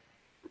England.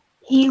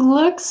 He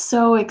looks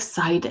so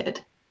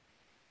excited.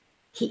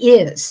 He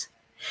is.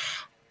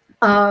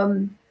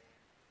 To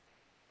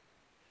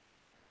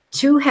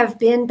have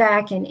been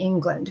back in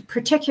England,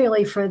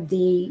 particularly for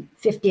the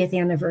 50th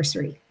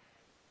anniversary.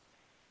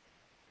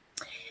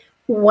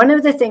 One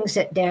of the things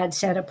that Dad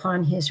said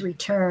upon his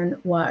return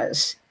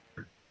was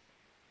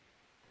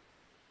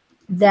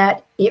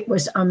that it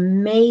was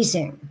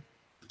amazing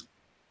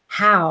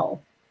how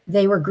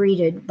they were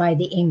greeted by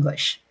the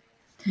English.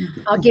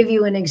 Mm-hmm. I'll give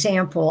you an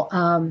example.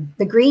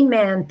 The Green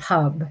Man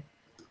pub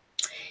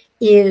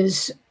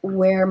is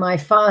where my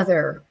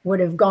father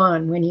would have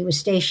gone when he was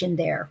stationed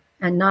there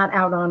and not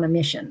out on a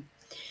mission,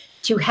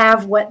 to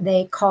have what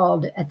they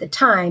called at the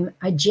time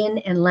a gin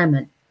and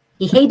lemon.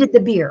 He hated the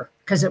beer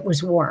because it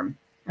was warm.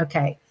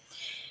 Okay.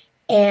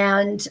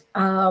 And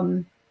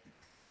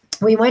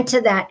we went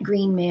to that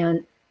Green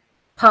Man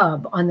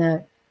pub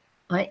in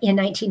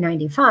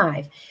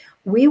 1995.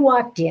 We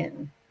walked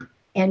in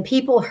and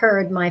people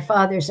heard my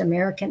father's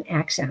American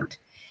accent,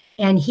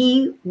 and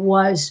he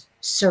was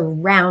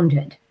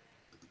surrounded.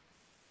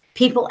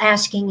 People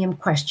asking him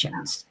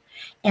questions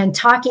and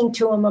talking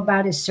to him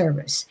about his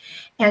service.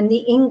 And the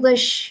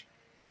English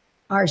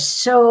are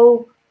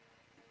so,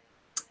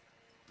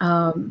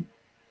 I'm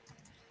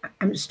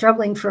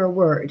struggling for a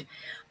word,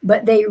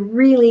 but they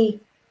really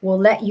will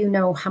let you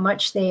know how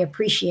much they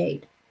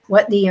appreciate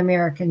what the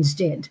Americans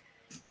did.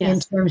 Yes. In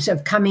terms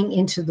of coming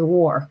into the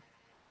war.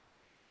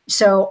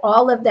 So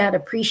all of that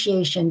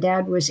appreciation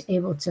Dad was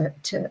able to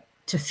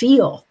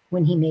feel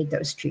when he made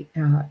those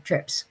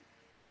trips.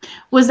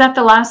 Was that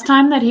the last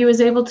time that he was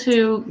able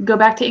to go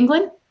back to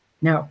England?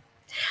 No.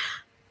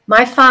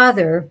 My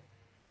father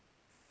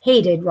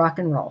hated rock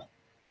and roll.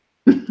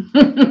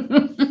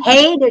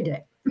 Hated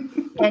it.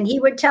 And he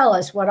would tell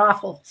us what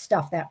awful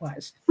stuff that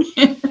was.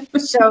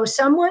 So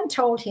someone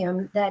told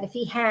him that if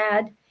he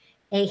had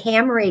a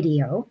ham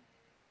radio,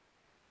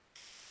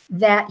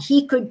 that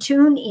he could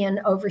tune in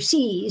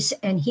overseas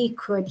and he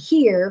could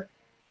hear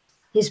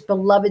his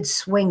beloved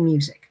swing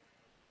music.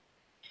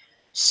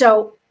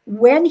 So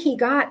when he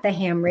got the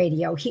ham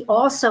radio, he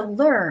also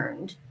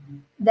learned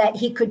that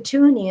he could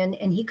tune in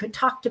and he could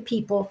talk to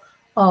people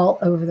all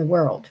over the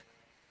world.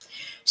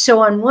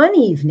 So on one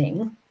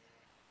evening,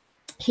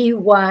 he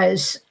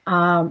was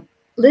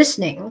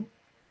listening,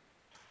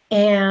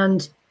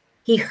 and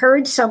he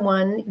heard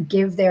someone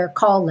give their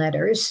call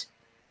letters,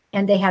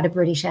 and they had a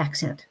British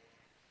accent.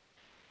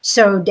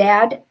 So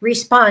Dad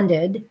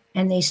responded,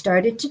 and they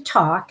started to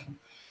talk.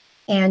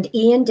 And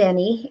Ian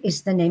Denny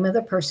is the name of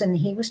the person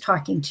he was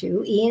talking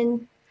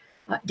to.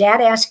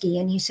 Dad asked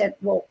Ian, he said,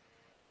 well,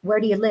 where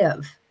do you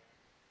live?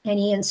 And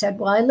Ian said,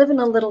 well, I live in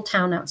a little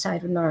town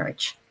outside of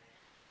Norwich.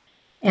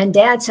 And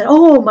Dad said,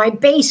 oh, my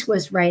base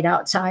was right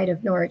outside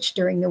of Norwich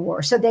during the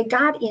war. So they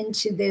got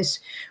into this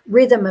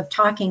rhythm of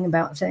talking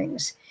about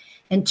things.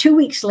 And 2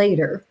 weeks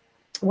later,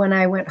 when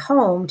I went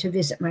home to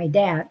visit my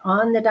dad,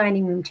 on the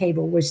dining room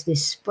table was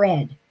this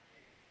spread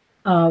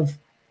of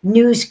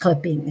news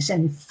clippings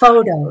and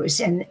photos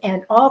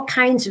and all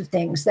kinds of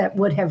things that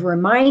would have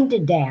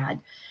reminded Dad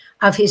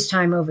of his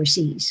time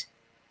overseas.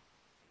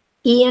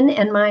 Ian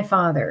and my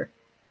father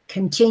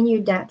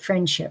continued that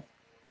friendship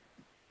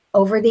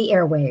over the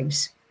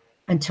airwaves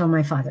until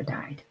my father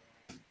died.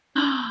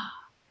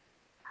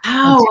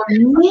 How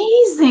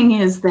amazing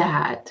is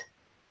that?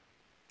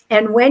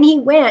 And when he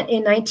went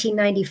in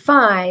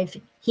 1995,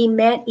 he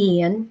met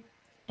Ian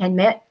and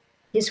met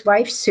his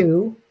wife,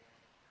 Sue.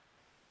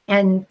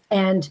 And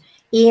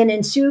Ian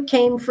and Sue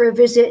came for a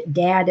visit.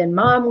 Dad and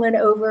Mom went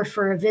over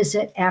for a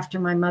visit after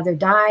my mother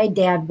died.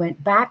 Dad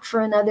went back for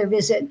another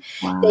visit.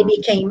 Wow. They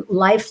became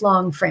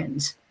lifelong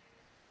friends.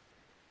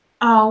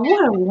 Oh,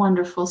 what a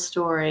wonderful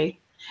story.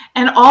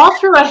 And all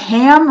through a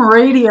ham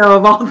radio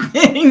of all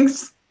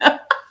things.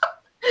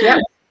 Yeah,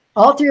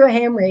 all through a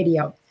ham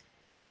radio.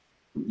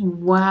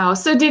 Wow.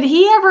 So did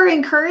he ever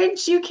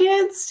encourage you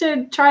kids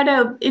to try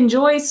to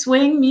enjoy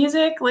swing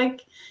music?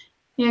 Like,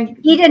 you know,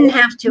 he didn't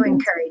have to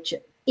encourage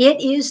it. It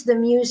is the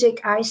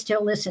music I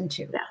still listen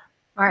to. Yeah.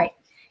 All right.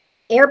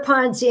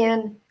 AirPods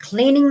in,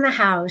 cleaning the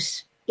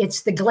house.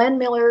 It's the Glenn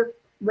Miller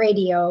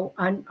radio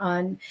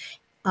on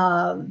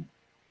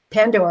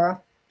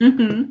Pandora.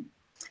 Mm-hmm.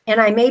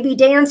 And I may be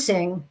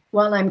dancing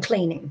while I'm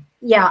cleaning.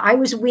 Yeah, I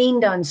was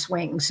weaned on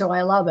swing, so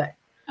I love it.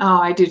 Oh,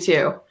 I do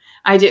too.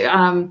 I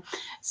do.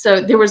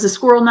 So there was the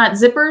Squirrel Nut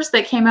Zippers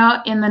that came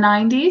out in the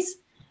 90s.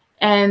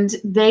 And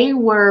they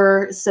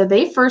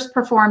first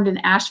performed in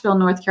Asheville,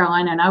 North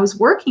Carolina. And I was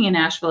working in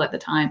Asheville at the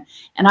time.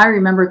 And I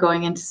remember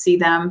going in to see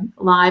them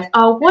live.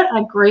 Oh, what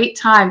a great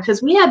time.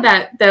 Because we had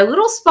that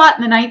little spot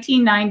in the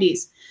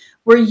 1990s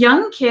where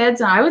young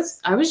kids, and I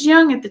was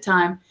young at the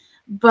time,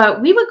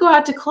 but we would go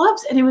out to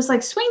clubs and it was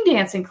like swing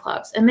dancing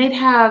clubs. And they'd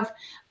have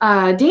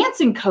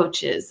dancing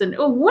coaches. And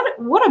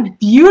what a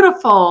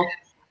beautiful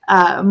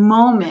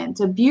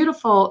moment. A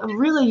beautiful,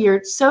 really,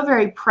 you're so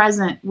very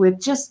present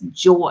with just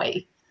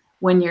joy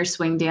when you're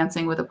swing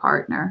dancing with a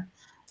partner.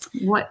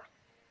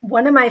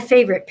 One of my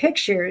favorite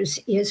pictures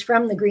is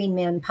from the Green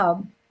Man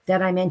Pub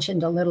that I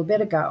mentioned a little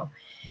bit ago.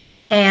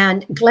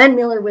 And Glenn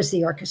Miller was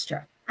the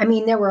orchestra. I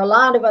mean, there were a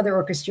lot of other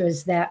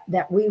orchestras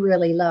that we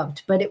really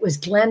loved, but it was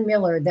Glenn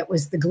Miller that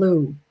was the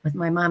glue with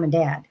my mom and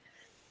dad.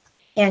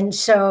 And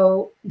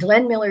so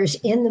Glenn Miller's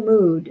In the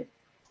Mood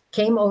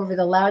came over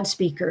the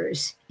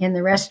loudspeakers in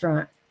the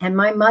restaurant. And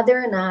my mother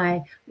and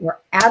I were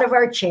out of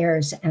our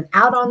chairs and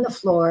out on the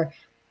floor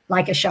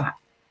like a shot,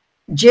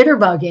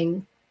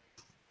 jitterbugging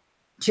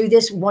to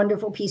this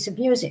wonderful piece of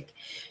music.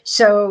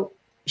 So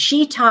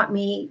she taught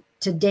me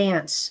to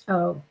dance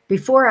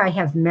before I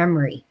have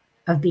memory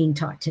of being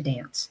taught to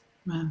dance.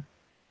 Wow.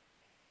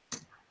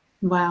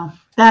 Wow.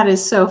 That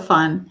is so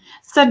fun.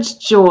 Such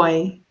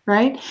joy,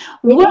 right?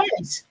 It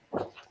is.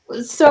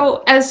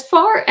 So as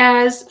far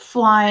as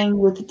flying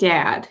with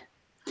Dad,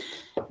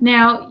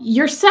 now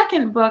your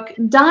second book,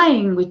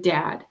 Dying with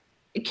Dad,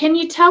 can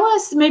you tell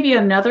us maybe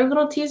another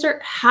little teaser?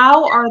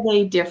 How are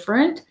they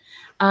different?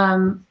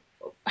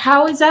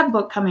 How is that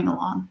book coming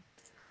along?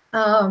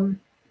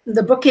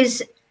 The book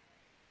is,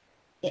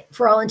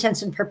 for all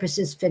intents and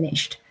purposes,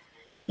 finished.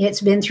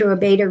 It's been through a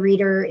beta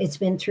reader. It's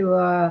been through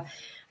a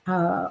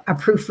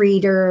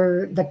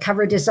proofreader. The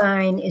cover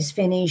design is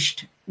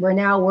finished. We're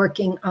now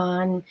working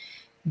on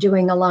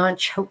doing a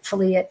launch,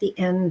 hopefully at the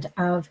end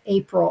of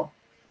April.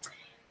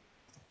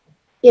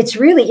 It's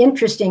really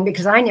interesting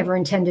because I never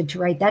intended to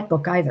write that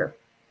book either.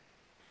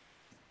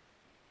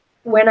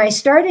 When I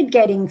started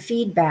getting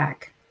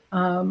feedback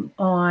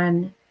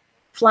on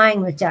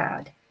Flying with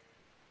Dad,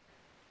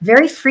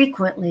 very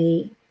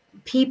frequently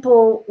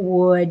people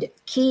would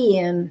key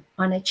in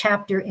on a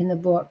chapter in the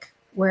book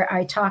where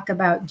I talk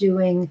about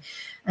doing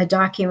a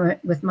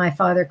document with my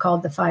father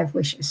called The 5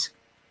 Wishes.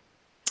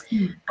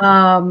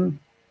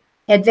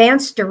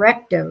 Advanced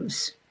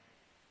directives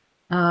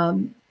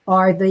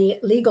are the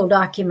legal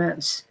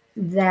documents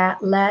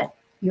that let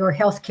your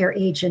healthcare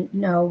agent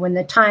know when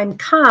the time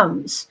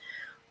comes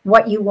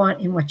what you want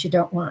and what you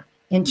don't want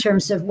in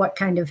terms of what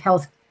kind of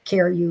health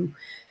care you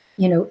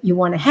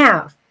want to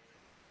have.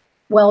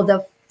 Well,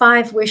 the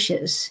 5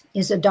 Wishes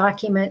is a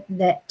document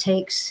that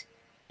takes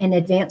an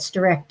advanced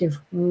directive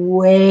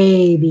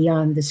way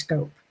beyond the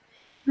scope.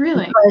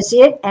 Really? Because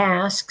it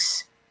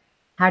asks,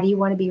 how do you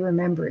want to be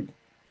remembered?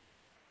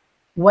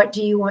 What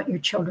do you want your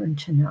children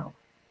to know?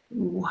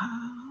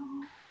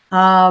 Wow.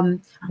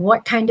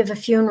 What kind of a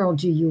funeral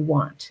do you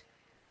want?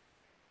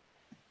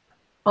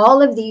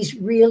 All of these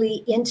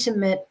really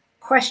intimate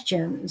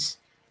questions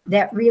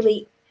that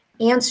really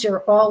answer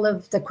all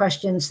of the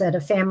questions that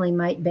a family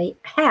might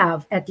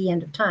have at the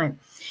end of time.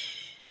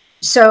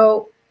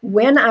 So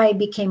when I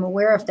became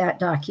aware of that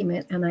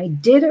document, and I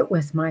did it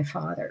with my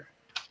father,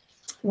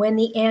 when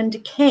the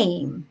end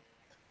came,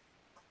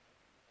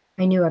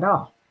 I knew it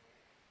all.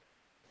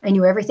 I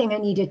knew everything I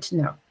needed to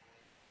know.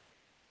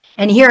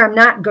 And here I'm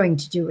not going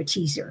to do a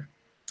teaser,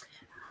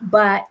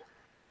 but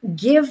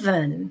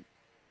given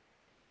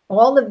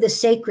all of the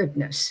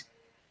sacredness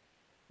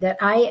that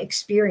I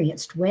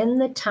experienced when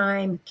the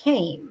time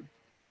came,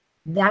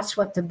 that's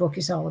what the book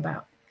is all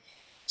about.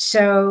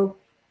 So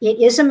it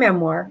is a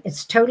memoir.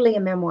 It's totally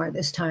a memoir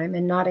this time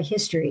and not a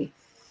history.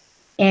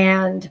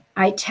 And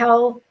I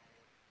tell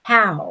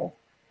how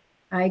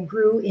I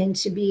grew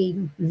into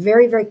being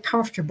very, very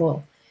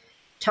comfortable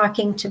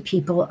talking to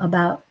people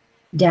about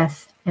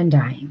death and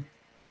dying.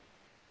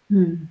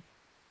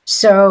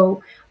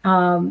 So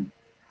the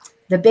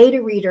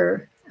beta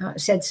reader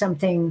said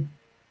something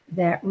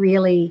that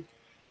really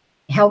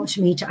helped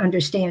me to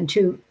understand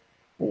too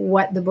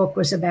what the book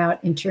was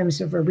about in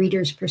terms of a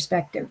reader's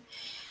perspective.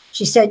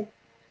 She said,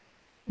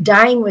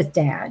 dying with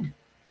Dad,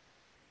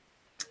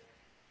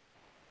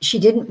 she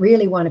didn't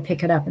really want to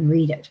pick it up and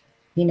read it,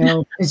 you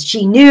know, because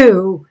she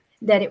knew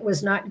that it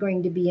was not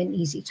going to be an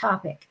easy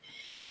topic.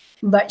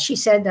 But she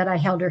said that I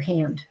held her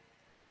hand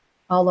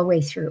all the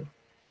way through.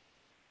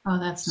 Oh,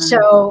 that's nice.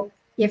 So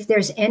if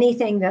there's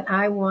anything that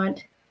I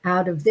want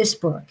out of this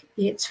book,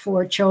 it's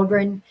for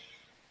children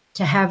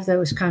to have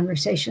those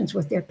conversations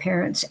with their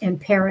parents and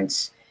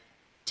parents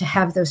to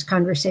have those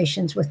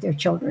conversations with their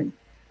children.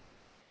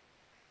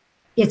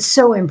 It's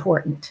so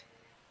important.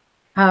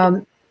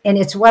 And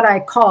it's what I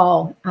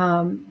call,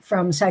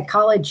 from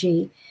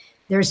psychology,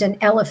 there's an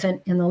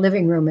elephant in the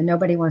living room and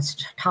nobody wants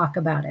to talk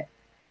about it.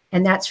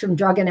 And that's from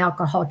drug and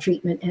alcohol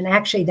treatment. And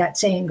actually that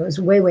saying goes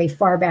way, way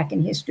far back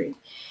in history.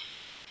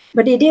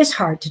 But it is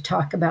hard to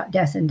talk about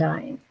death and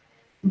dying.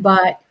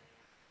 But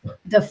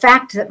the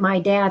fact that my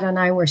dad and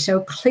I were so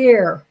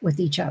clear with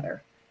each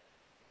other,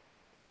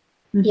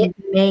 it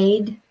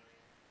made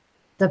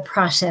the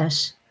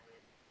process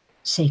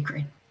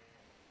sacred.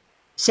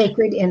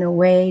 Sacred in a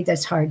way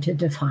that's hard to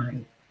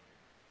define.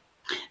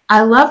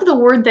 I love the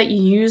word that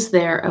you use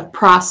there of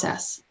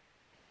process.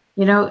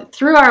 You know,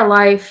 through our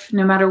life,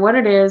 no matter what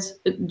it is,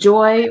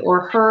 joy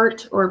or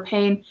hurt or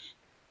pain,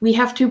 we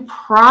have to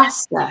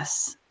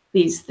process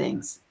these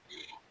things.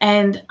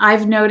 And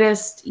I've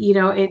noticed, you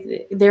know,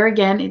 there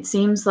again, it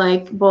seems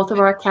like both of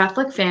our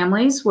Catholic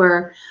families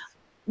were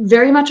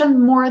very much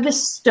on more of the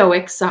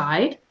stoic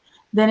side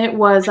than it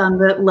was on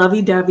the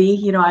lovey-dovey,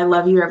 you know, I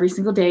love you every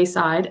single day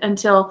side,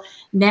 until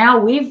now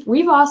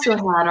we've also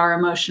had our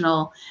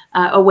emotional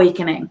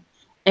awakening.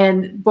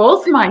 And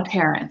both my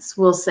parents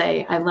will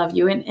say, I love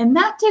you. And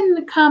that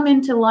didn't come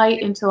into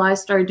light until I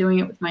started doing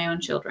it with my own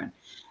children.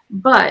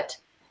 But,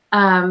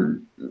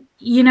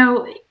 you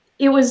know,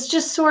 it was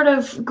just sort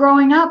of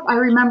growing up. I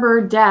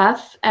remember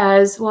death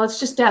as, well, it's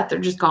just death. They're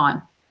just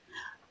gone.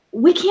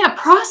 We can't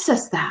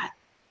process that.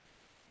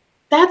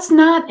 That's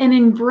not an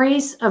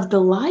embrace of the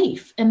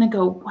life. And they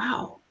go,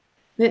 wow,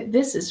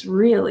 this is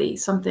really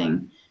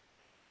something.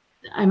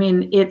 I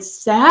mean, it's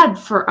sad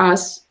for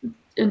us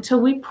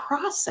until we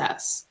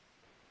process.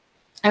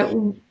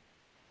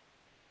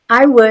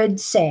 I would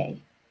say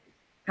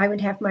I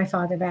would have my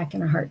father back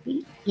in a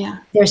heartbeat. Yeah.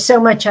 There's so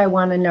much I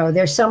want to know.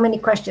 There's so many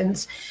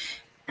questions.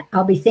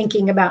 I'll be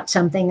thinking about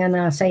something and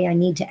I'll say, I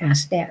need to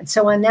ask Dad.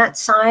 So on that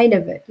side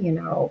of it, you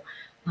know,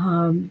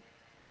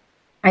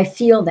 I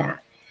feel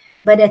that.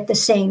 But at the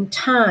same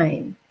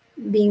time,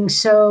 being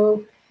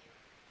so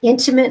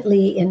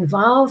intimately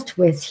involved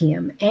with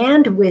him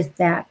and with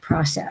that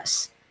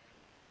process,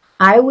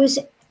 I was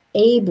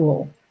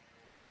able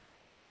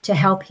to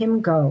help him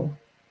go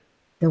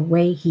the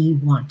way he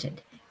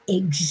wanted,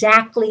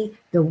 exactly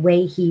the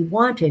way he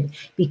wanted,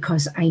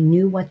 because I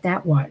knew what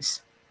that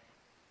was.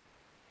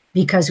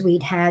 Because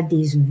we'd had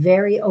these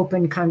very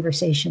open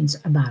conversations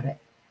about it.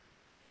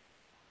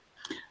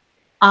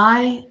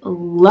 I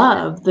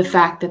love the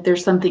fact that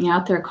there's something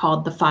out there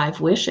called the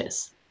 5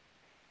 wishes.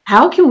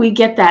 How can we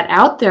get that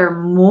out there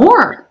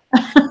more?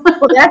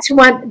 Well,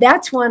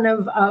 that's one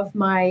of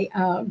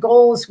my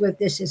goals with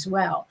this as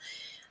well.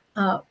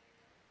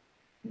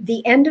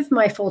 The end of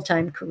my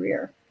full-time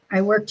career,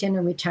 I worked in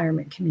a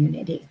retirement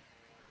community.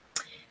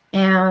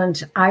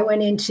 And I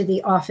went into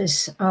the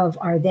office of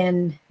our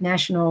then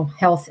National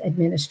Health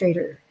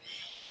Administrator.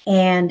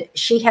 And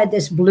she had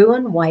this blue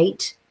and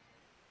white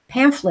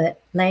pamphlet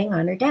laying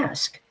on her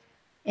desk.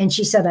 And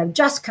she said, I've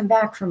just come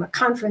back from a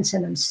conference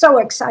and I'm so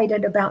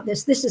excited about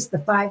this. This is the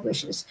 5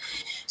 wishes.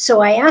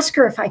 So I asked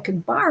her if I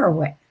could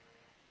borrow it.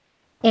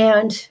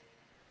 And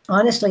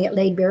honestly, it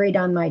lay buried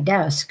on my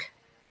desk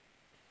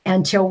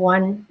until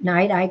one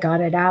night I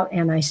got it out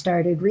and I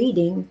started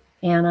reading.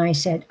 And I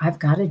said, I've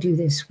got to do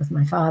this with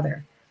my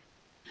father.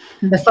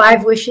 The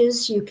 5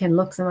 wishes, you can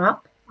look them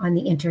up on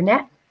the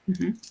internet.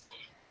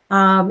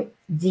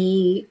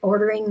 The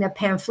ordering the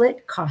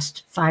pamphlet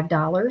cost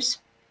 $5.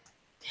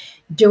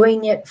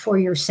 Doing it for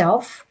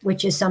yourself,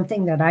 which is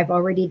something that I've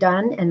already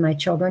done, and my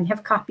children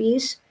have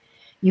copies.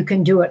 You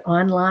can do it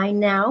online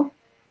now.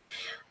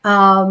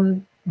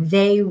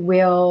 They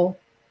will,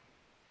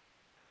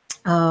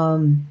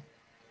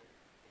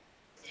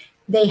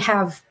 they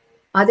have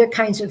other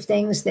kinds of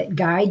things that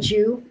guide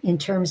you in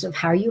terms of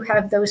how you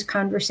have those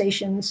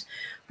conversations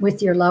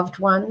with your loved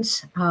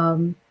ones.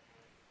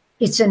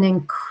 It's an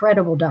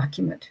incredible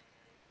document.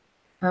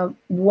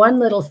 One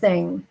little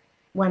thing,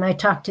 when I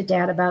talked to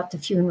Dad about the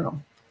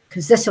funeral,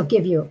 because this will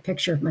give you a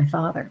picture of my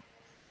father.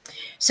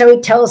 So he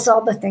tells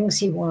all the things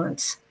he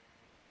wants.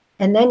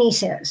 And then he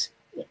says,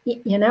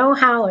 you know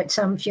how at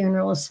some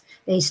funerals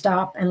they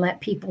stop and let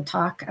people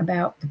talk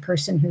about the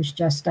person who's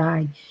just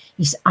died?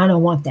 He said, I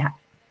don't want that.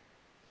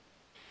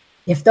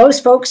 If those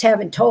folks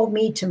haven't told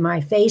me to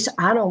my face,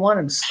 I don't want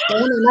them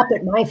standing up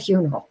at my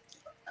funeral.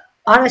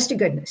 Honest to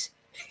goodness.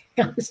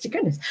 Honest to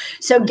goodness.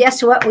 So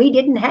guess what we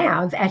didn't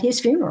have at his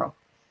funeral?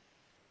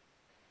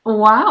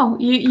 Wow.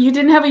 You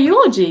didn't have a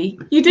eulogy.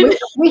 You didn't.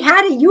 We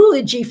had a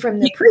eulogy from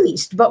the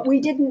priest, but we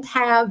didn't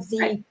have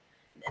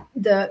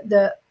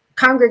the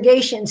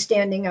congregation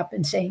standing up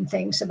and saying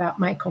things about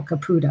Michael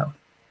Caputo.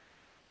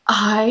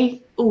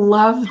 I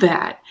love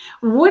that.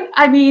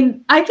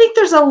 I think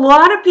there's a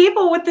lot of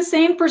people with the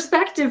same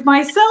perspective,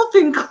 myself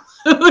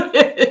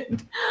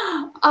included.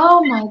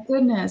 Oh my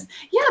goodness.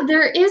 Yeah,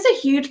 there is a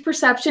huge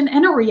perception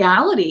and a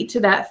reality to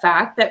that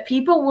fact that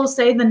people will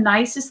say the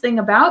nicest thing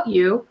about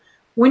you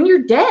when you're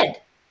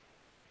dead.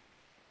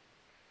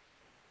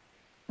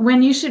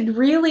 When you should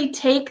really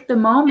take the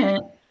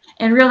moment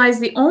and realize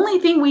the only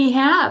thing we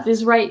have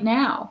is right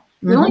now.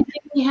 The only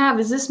thing we have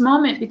is this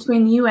moment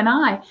between you and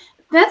I.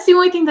 That's the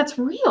only thing that's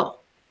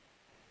real.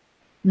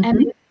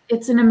 And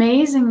it's an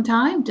amazing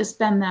time to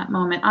spend that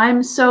moment.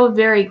 I'm so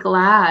very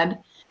glad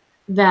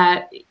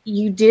that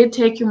you did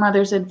take your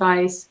mother's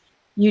advice.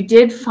 You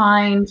did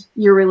find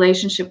your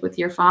relationship with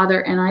your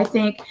father. And I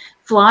think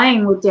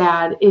Flying with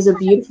Dad is a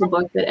beautiful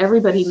book that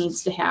everybody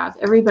needs to have.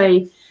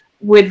 Everybody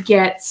would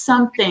get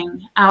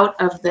something out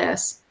of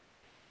this.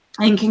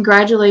 And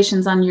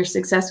congratulations on your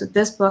success with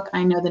this book.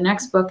 I know the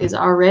next book is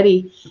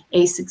already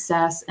a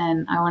success,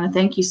 and I want to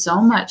thank you so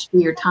much for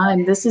your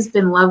time. This has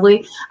been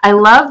lovely. I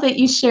love that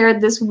you shared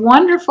this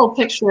wonderful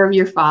picture of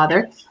your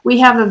father. We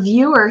have a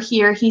viewer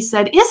here. He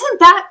said, isn't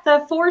that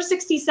the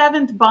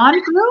 467th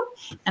Bond group?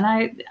 And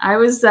I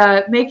was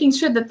making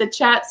sure that the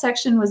chat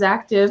section was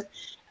active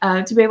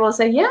to be able to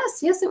say,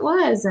 yes, it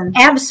was. And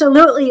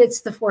absolutely,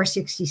 it's the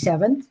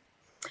 467th.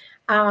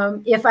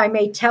 If I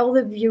may tell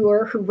the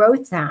viewer who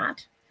wrote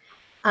that,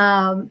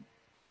 I'm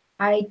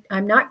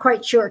not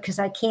quite sure because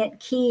I can't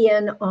key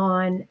in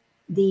on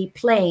the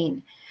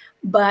plane,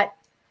 but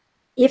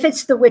if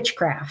it's the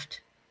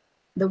Witchcraft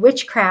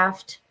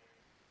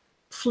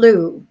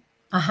flew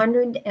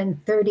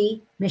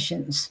 130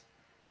 missions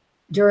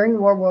during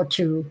World War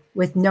II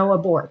with no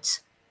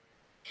aborts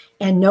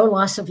and no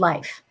loss of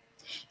life.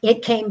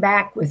 It came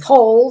back with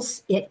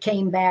holes. It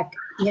came back,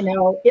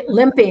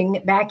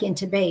 limping back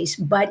into base,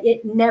 but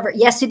it never,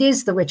 yes, it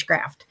is the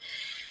Witchcraft.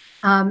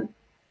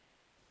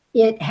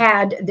 It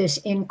had this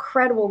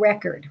incredible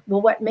record.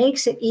 Well, what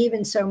makes it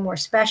even so more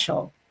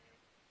special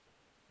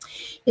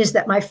is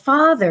that my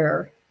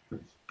father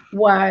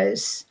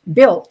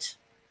built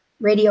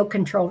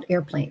radio-controlled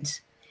airplanes,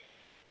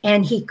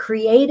 and he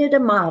created a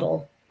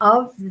model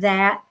of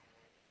that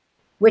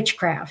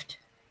Witchcraft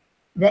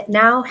that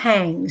now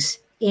hangs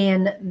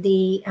in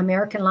the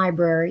American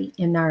Library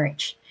in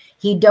Norwich.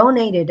 He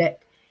donated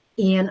it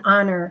in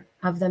honor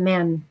of the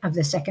men of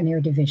the 2nd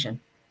Air Division.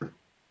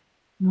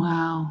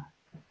 Wow.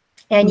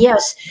 And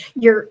yes,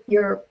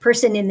 your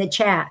person in the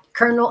chat,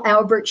 Colonel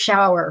Albert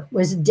Schauer,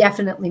 was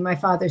definitely my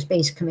father's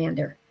base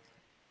commander.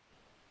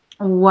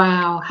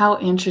 Wow, how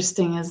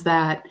interesting is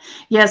that?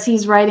 Yes,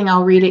 he's writing,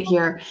 I'll read it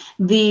here.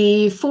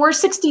 The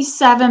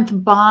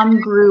 467th Bomb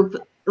Group,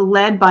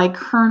 led by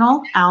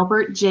Colonel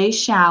Albert J.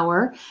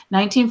 Schauer,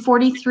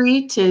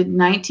 1943 to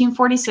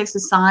 1946,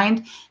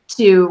 assigned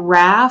to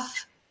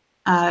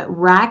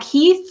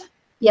Rackheath.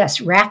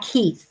 Yes,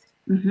 Rackheath.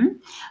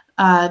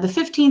 The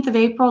 15th of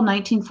April,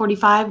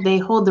 1945, they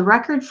hold the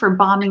record for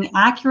bombing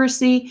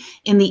accuracy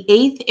in the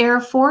 8th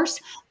Air Force.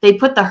 They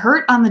put the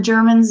hurt on the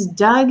Germans,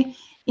 dug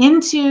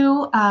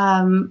into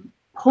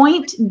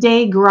Point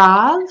de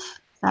Grave.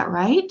 Is that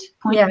right?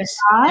 Point de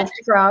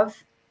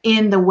Grave.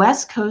 In the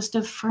west coast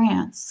of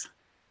France.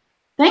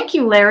 Thank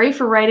you, Larry,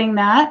 for writing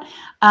that.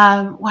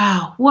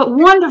 Wow, what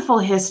wonderful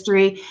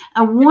history,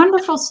 a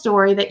wonderful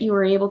story that you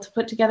were able to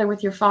put together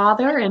with your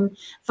father and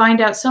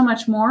find out so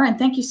much more. And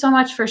thank you so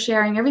much for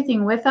sharing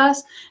everything with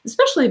us,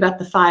 especially about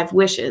the 5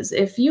 wishes.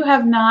 If you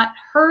have not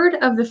heard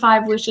of the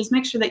 5 wishes,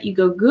 make sure that you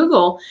go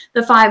Google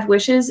the 5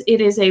 wishes.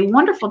 It is a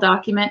wonderful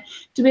document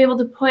to be able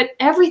to put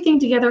everything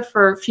together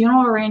for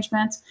funeral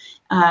arrangements,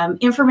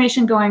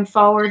 information going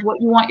forward, what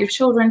you want your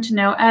children to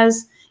know,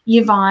 as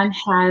Yvonne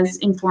has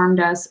informed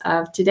us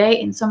of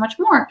today, and so much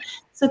more.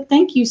 So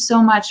thank you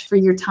so much for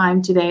your time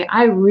today.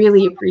 I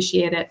really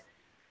appreciate it.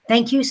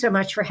 Thank you so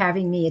much for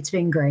having me. It's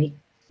been great.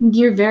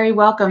 You're very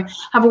welcome.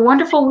 Have a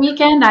wonderful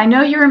weekend. I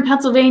know you're in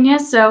Pennsylvania,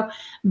 so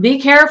be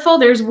careful.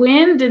 There's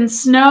wind and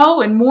snow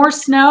and more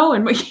snow,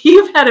 and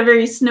you've had a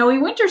very snowy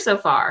winter so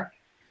far.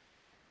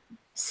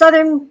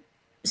 Southern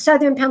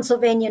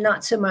Pennsylvania,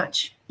 not so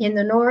much. In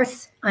the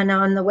north and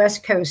on the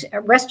west coast,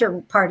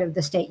 western part of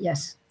the state,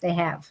 yes, they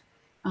have.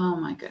 Oh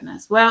my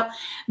goodness. Well,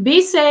 be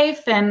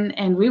safe,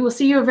 and we will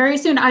see you very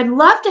soon. I'd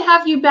love to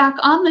have you back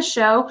on the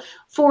show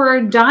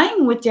for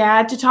Dying with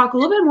Dad to talk a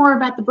little bit more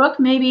about the book,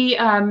 maybe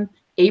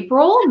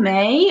April,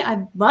 May.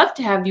 I'd love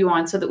to have you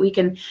on so that we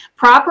can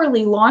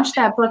properly launch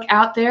that book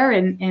out there.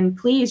 And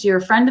please, you're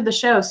a friend of the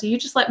show, so you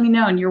just let me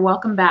know, and you're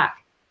welcome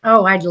back.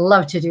 Oh, I'd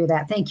love to do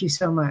that. Thank you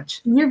so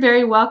much. You're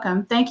very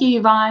welcome. Thank you,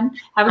 Yvonne.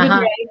 Have a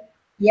good day.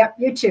 Yep,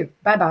 you too.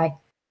 Bye-bye.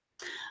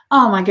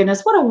 Oh my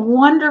goodness, what a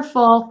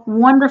wonderful,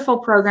 wonderful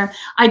program.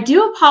 I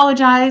do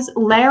apologize.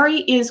 Larry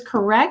is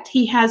correct.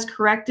 He has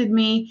corrected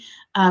me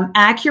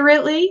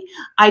accurately.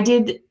 I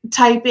did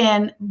type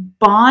in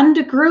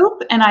Bond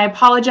Group, and I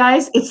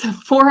apologize. It's the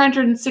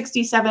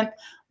 467th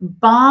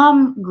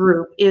Bomb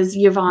Group is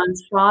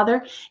Yvonne's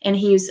father, and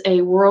he's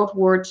a World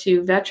War II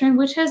veteran,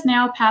 which has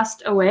now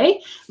passed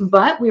away.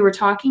 But we were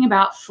talking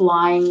about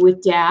Flying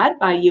with Dad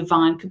by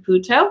Yvonne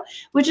Caputo,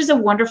 which is a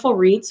wonderful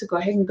read. So go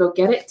ahead and go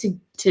get it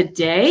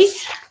today.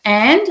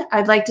 And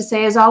I'd like to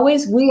say, as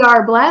always, we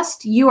are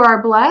blessed. You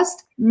are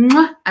blessed.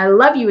 Mwah. I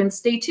love you, and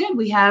stay tuned.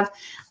 We have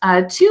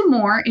 2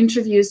 more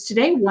interviews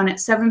today, one at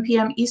 7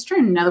 p.m.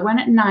 Eastern, another one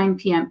at 9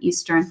 p.m.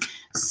 Eastern.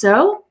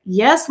 So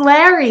yes,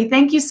 Larry,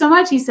 thank you so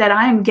much. He said,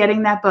 I am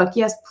getting that book.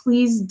 Yes,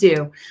 please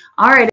do. All right.